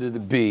consider to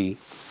be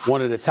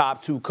one of the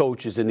top 2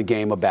 coaches in the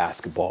game of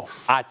basketball.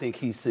 I think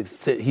he's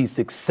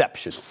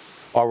exceptional,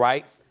 all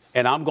right?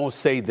 And I'm going to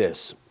say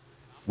this.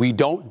 We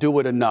don't do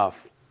it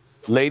enough.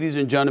 Ladies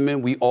and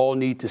gentlemen, we all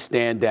need to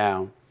stand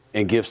down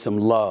and give some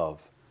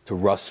love to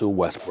Russell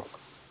Westbrook.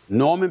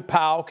 Norman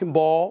Powell can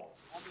ball.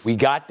 We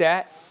got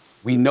that.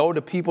 We know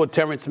the people,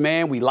 Terrence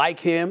Mann, we like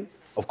him.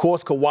 Of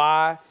course,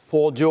 Kawhi,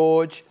 Paul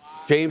George,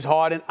 James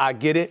Harden, I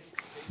get it.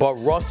 But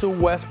Russell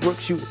Westbrook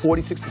shooting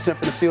 46%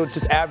 from the field,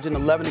 just averaging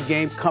 11 a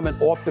game, coming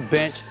off the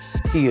bench.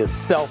 He is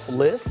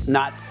selfless,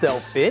 not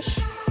selfish.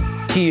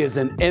 He is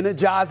an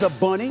energizer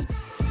bunny.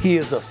 He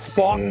is a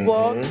spark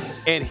plug.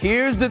 And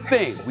here's the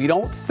thing. We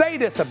don't say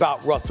this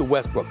about Russell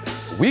Westbrook.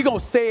 We're going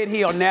to say it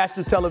here on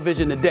national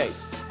television today.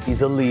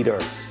 He's a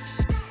leader.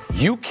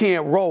 You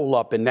can't roll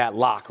up in that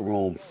locker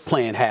room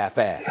playing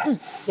half-ass,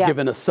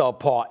 giving a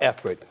subpar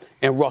effort,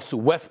 and Russell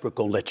Westbrook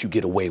gonna let you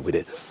get away with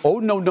it. Oh,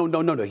 no.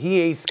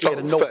 He ain't scared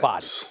of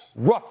nobody.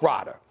 Rough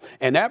rider.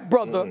 And that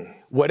brother,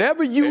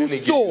 whatever you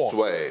saw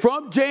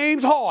from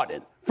James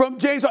Harden,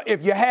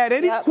 if you had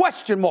any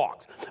question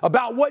marks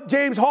about what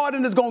James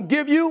Harden is gonna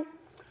give you,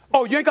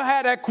 oh, you ain't gonna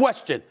have that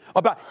question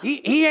about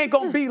he ain't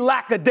gonna be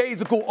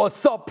lackadaisical or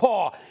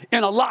subpar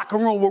in a locker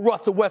room with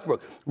Russell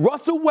Westbrook.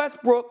 Russell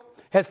Westbrook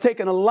has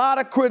taken a lot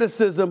of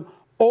criticism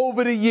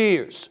over the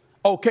years,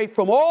 okay,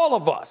 from all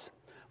of us.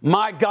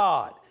 My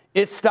God,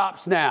 it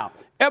stops now.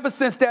 Ever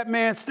since that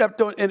man stepped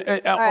on in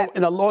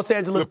a Los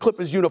Angeles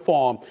Clippers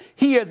uniform,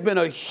 he has been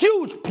a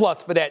huge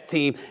plus for that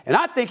team, and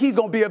I think he's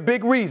going to be a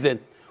big reason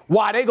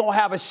why they're going to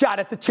have a shot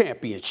at the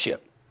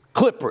championship.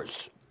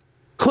 Clippers.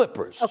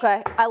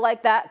 Okay, I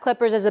like that.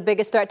 Clippers is the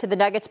biggest threat to the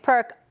Nuggets.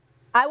 Perk,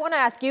 I want to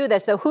ask you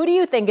this, though. Who do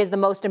you think is the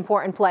most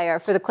important player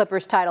for the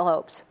Clippers' title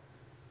hopes?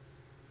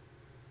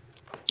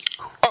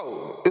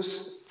 Oh,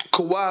 it's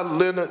Kawhi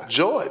Leonard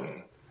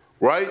Jordan,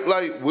 right?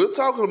 Like, we're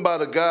talking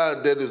about a guy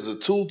that is a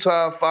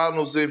 2-time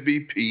Finals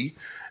MVP,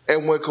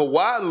 and when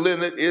Kawhi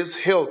Leonard is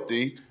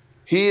healthy,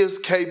 he is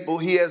capable.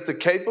 He has the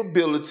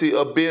capability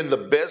of being the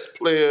best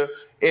player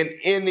in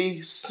any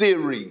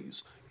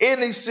series.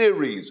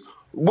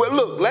 Well,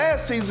 look,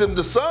 last season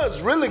the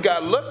Suns really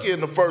got lucky in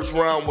the first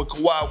round when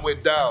Kawhi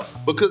went down,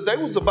 because he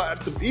was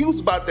about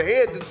to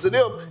hand it to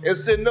them and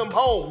send them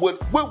home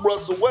with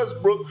Russell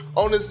Westbrook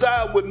on his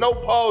side with no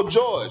Paul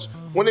George.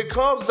 When it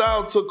comes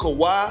down to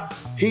Kawhi,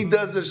 he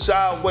doesn't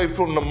shy away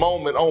from the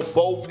moment on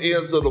both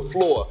ends of the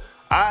floor.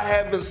 I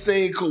haven't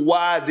seen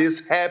Kawhi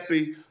this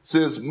happy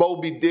since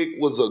Moby Dick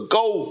was a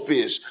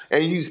goldfish,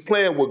 and he's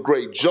playing with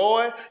great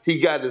joy. He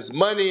got his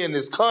money and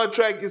his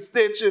contract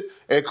extension,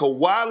 and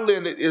Kawhi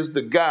Leonard is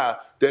the guy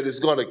that is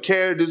going to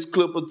carry this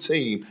Clipper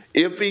team,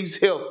 if he's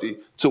healthy,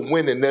 to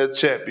winning their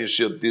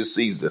championship this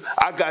season.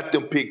 I got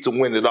them picked to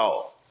win it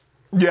all.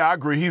 Yeah, I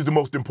agree. He's the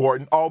most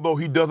important. Although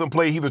he doesn't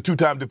play, he's a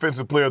 2-time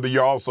Defensive Player of the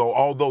Year also.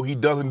 Although he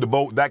doesn't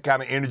devote that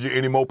kind of energy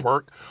anymore,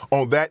 Perk,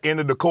 on that end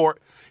of the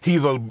court.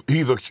 He's a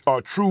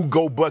true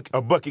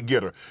bucket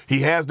getter.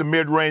 He has the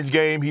mid-range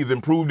game. He's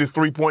improved his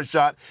three-point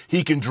shot.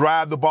 He can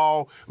drive the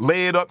ball,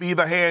 lay it up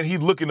either hand. He's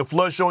looking to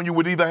flush on you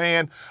with either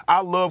hand.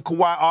 I love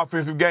Kawhi's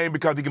offensive game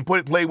because he can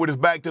play with his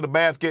back to the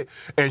basket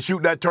and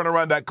shoot that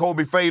turnaround, that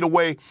Kobe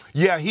fadeaway.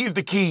 Yeah, he's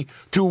the key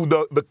to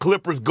the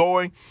Clippers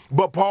going.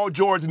 But Paul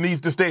George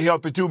needs to stay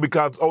healthy too,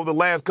 because over the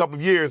last couple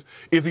of years,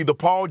 it's either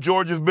Paul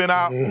George has been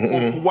out or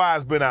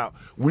Kawhi's been out.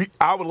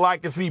 I would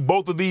like to see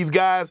both of these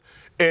guys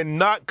and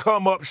not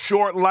come up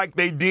short like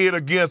they did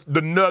against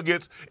the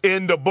Nuggets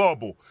in the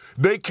bubble.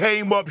 They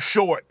came up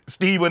short,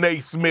 Stephen A.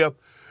 Smith.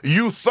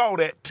 You saw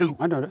that too.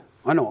 I know that.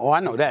 I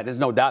know that. There's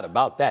no doubt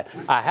about that.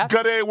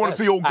 Because they want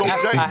to see old Go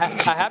James.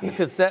 I have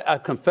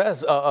to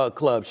confess,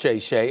 Club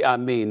Shay. I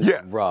mean,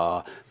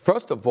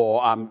 first of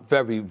all, I'm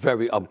very,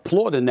 very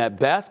applauding that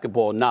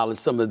basketball knowledge,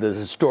 some of the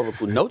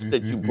historical notes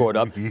that you brought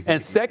up. And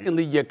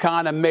secondly, you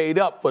kind of made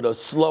up for the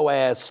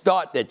slow-ass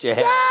start that you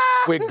had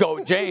with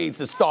Go James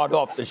to start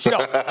off the show.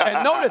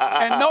 And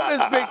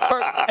notice,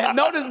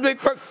 Big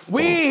Perk,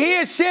 we ain't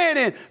hear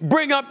Shannon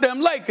bring up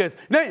them Lakers.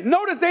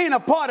 Notice they ain't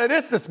a part of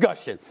this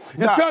discussion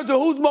in terms of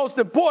who's most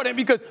important,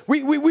 because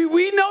we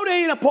know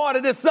they ain't a part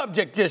of this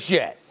subject just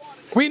yet.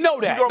 We know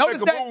that. We're gonna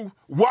make a move.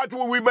 Watch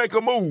when we make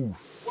a move.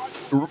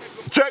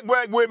 Check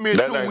back with me in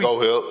 2 weeks. That ain't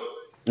gonna help.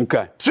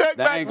 Okay. Check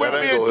back with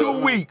me in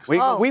 2 weeks. We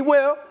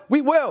will.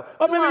 Bro.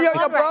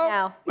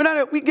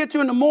 We get you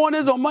in the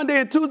mornings on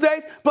Monday and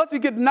Tuesdays. Plus, we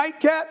get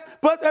nightcaps.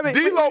 Plus,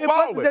 D-Lo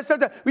ballin'.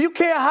 You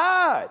can't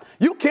hide.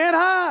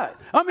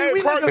 I mean,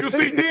 you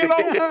see D-Lo?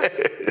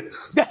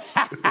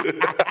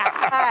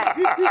 right,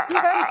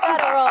 Kirk's got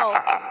to roll.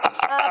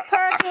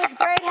 Kirk, it was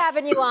great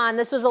having you on.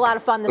 This was a lot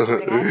of fun this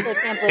morning. I actually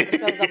can't believe the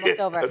show's almost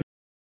over.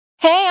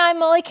 Hey, I'm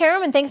Molly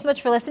Karam, and thanks so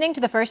much for listening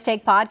to the First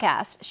Take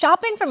podcast.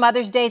 Shopping for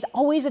Mother's Day is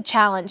always a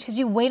challenge because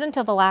you wait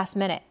until the last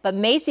minute. But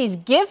Macy's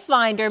Gift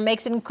Finder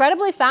makes it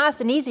incredibly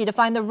fast and easy to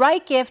find the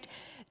right gift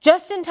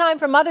just in time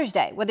for Mother's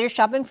Day, whether you're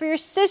shopping for your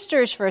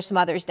sister's first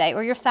Mother's Day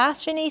or your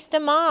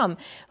fashionista mom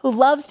who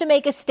loves to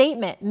make a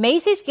statement.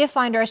 Macy's Gift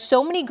Finder has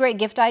so many great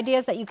gift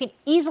ideas that you can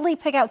easily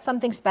pick out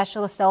something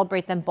special to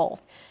celebrate them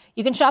both.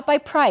 You can shop by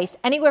price,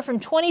 anywhere from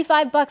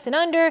 $25 and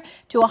under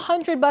to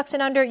 $100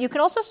 and under. You can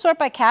also sort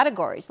by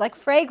categories like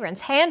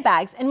fragrance,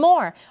 handbags, and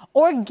more.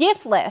 Or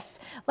gift lists,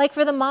 like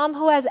for the mom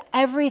who has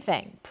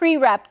everything.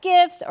 Pre-wrapped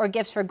gifts or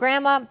gifts for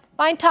grandma.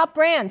 Find top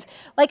brands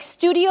like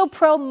Studio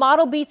Pro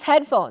Model Beats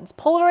headphones,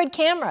 Polaroid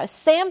cameras,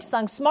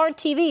 Samsung smart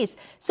TVs.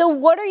 So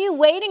what are you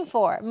waiting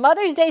for?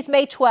 Mother's Day's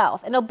May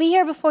 12th, and it'll be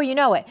here before you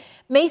know it.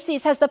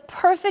 Macy's has the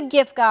perfect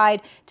gift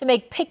guide to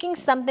make picking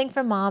something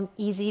for mom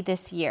easy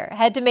this year.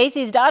 Head to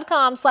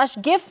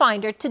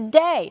Macys.com/giftfinder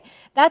today.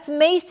 That's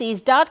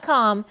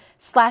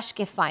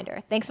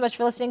Macys.com/giftfinder. Thanks so much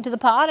for listening to the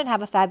pod, and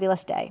have a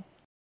fabulous day.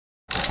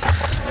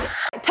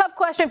 Tough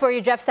question for you,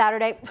 Jeff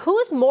Saturday. Who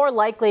is more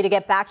likely to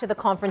get back to the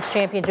conference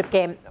championship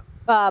game?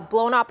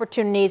 Blown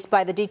opportunities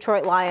by the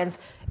Detroit Lions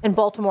and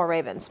Baltimore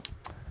Ravens.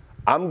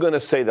 I'm going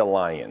to say the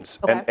Lions.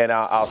 Okay. And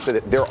I'll say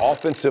that their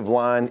offensive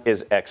line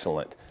is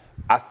excellent.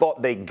 I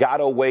thought they got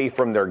away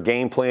from their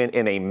game plan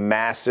in a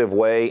massive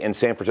way in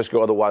San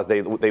Francisco. Otherwise,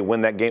 they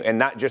win that game. And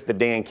not just the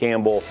Dan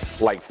Campbell,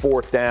 like,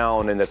 fourth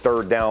down and the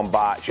third down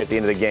botch at the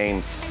end of the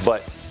game,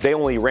 but they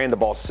only ran the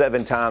ball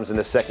 7 times in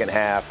the second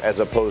half as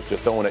opposed to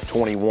throwing it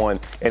 21.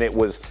 And it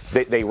was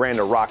they ran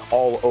the rock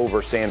all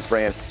over San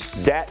Fran.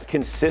 That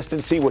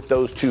consistency with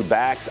those two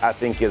backs, I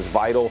think, is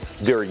vital.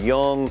 They're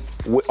young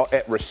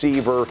at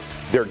receiver.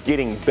 They're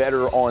getting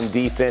better on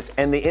defense.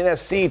 And the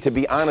NFC, to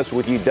be honest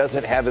with you,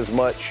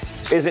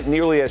 isn't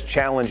nearly as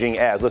challenging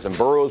as. Listen,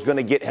 Burrow's going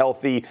to get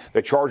healthy.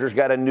 The Chargers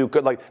got a new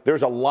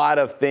there's a lot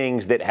of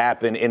things that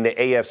happen in the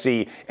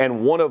AFC,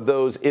 and one of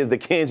those is the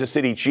Kansas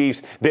City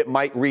Chiefs that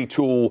might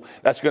retool.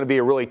 That's going to be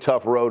a really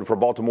tough road for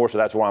Baltimore, so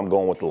that's why I'm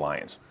going with the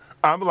Lions.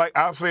 I'm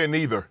saying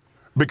neither,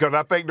 because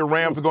I think the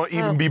Rams are going to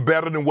even be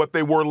better than what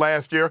they were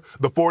last year.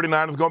 The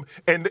 49ers going to,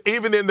 and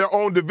even in their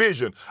own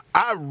division,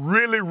 I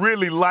really,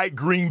 really like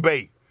Green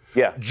Bay.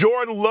 Yeah.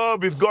 Jordan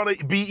Love is going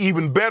to be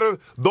even better.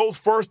 Those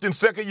first and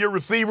second year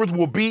receivers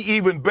will be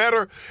even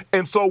better.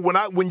 And so when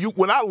I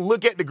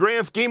look at the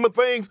grand scheme of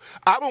things,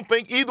 I don't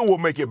think either will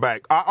make it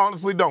back. I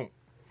honestly don't.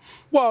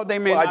 Well, they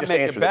may not make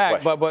it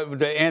back, but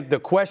the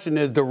question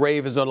is the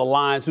Ravens or the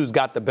Lions, who's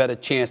got the better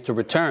chance to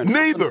return?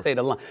 Neither.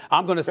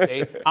 I'm going to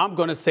say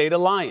the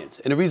Lions.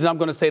 And the reason I'm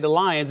going to say the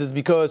Lions is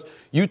because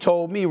you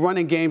told me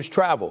running games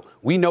travel.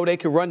 We know they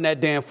can run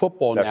that damn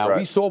football now. Right.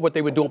 We saw what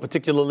they were doing,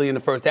 particularly in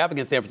the first half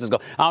against San Francisco.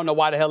 I don't know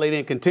why the hell they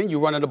didn't continue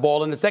running the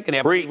ball in the second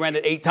half. He ran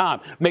it 8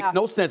 times.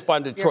 No sense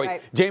for Detroit.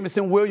 Right.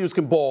 Jamison Williams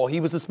can ball.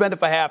 He was suspended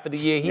for half of the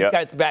year. He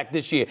gets back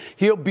this year.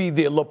 He'll be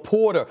there.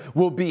 LaPorta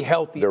will be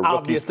healthy,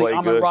 obviously.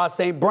 Amon-Ra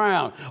St.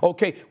 Brown.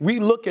 Okay, we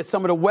look at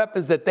some of the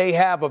weapons that they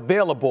have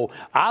available.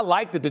 I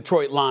like the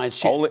Detroit Lions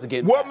chances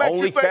against what makes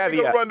you think they're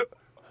going to run the...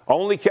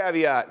 Only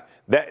caveat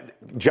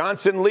that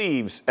Johnson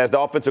leaves as the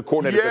offensive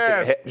coordinator for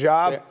the head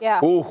job.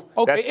 Yeah. Ooh,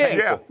 that's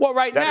painful. Well,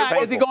 right that's now,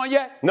 painful. is he gone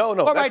yet? No.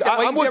 Well, right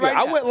I'm with you. Right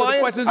I went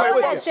Lions.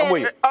 I'm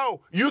with you.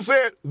 Oh, you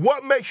said,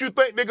 what makes you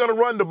think they're going to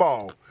run the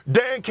ball?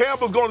 Dan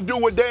Campbell's going to do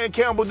what Dan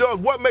Campbell does.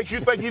 What makes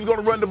you think he's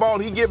going to run the ball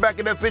and he get back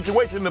in that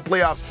situation in the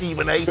playoffs,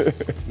 Stephen A?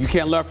 You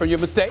can't learn from your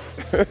mistakes.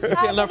 You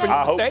can't learn from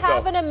your mistakes.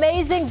 Have an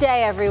amazing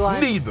day, everyone.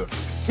 Neither.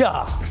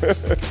 Yeah.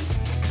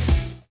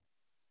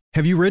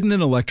 Have you ridden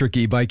an electric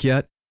e-bike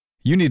yet?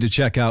 You need to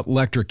check out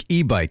Lectric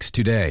E-Bikes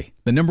today,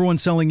 the #1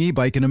 selling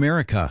e-bike in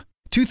America.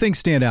 2 things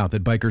stand out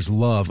that bikers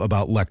love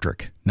about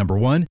Lectric. Number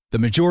 1, the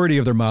majority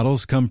of their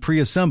models come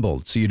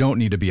pre-assembled, so you don't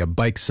need to be a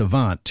bike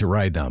savant to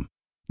ride them.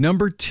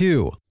 Number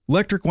 2,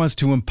 Lectric wants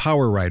to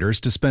empower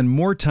riders to spend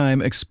more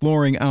time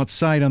exploring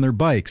outside on their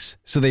bikes,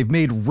 so they've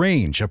made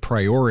range a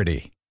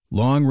priority.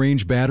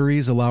 Long-range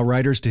batteries allow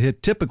riders to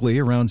hit typically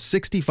around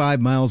 65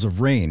 miles of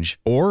range,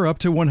 or up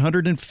to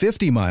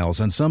 150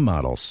 miles on some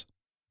models.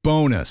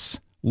 Bonus,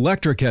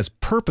 Lectric has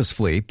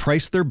purposefully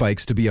priced their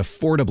bikes to be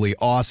affordably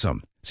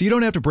awesome, so you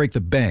don't have to break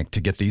the bank to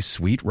get these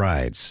sweet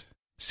rides.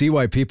 See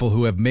why people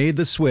who have made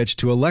the switch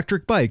to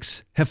electric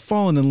bikes have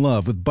fallen in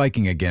love with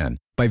biking again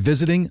by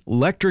visiting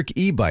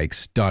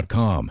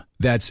lectricebikes.com.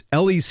 That's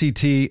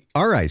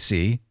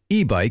LECTRIC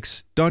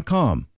ebikes.com.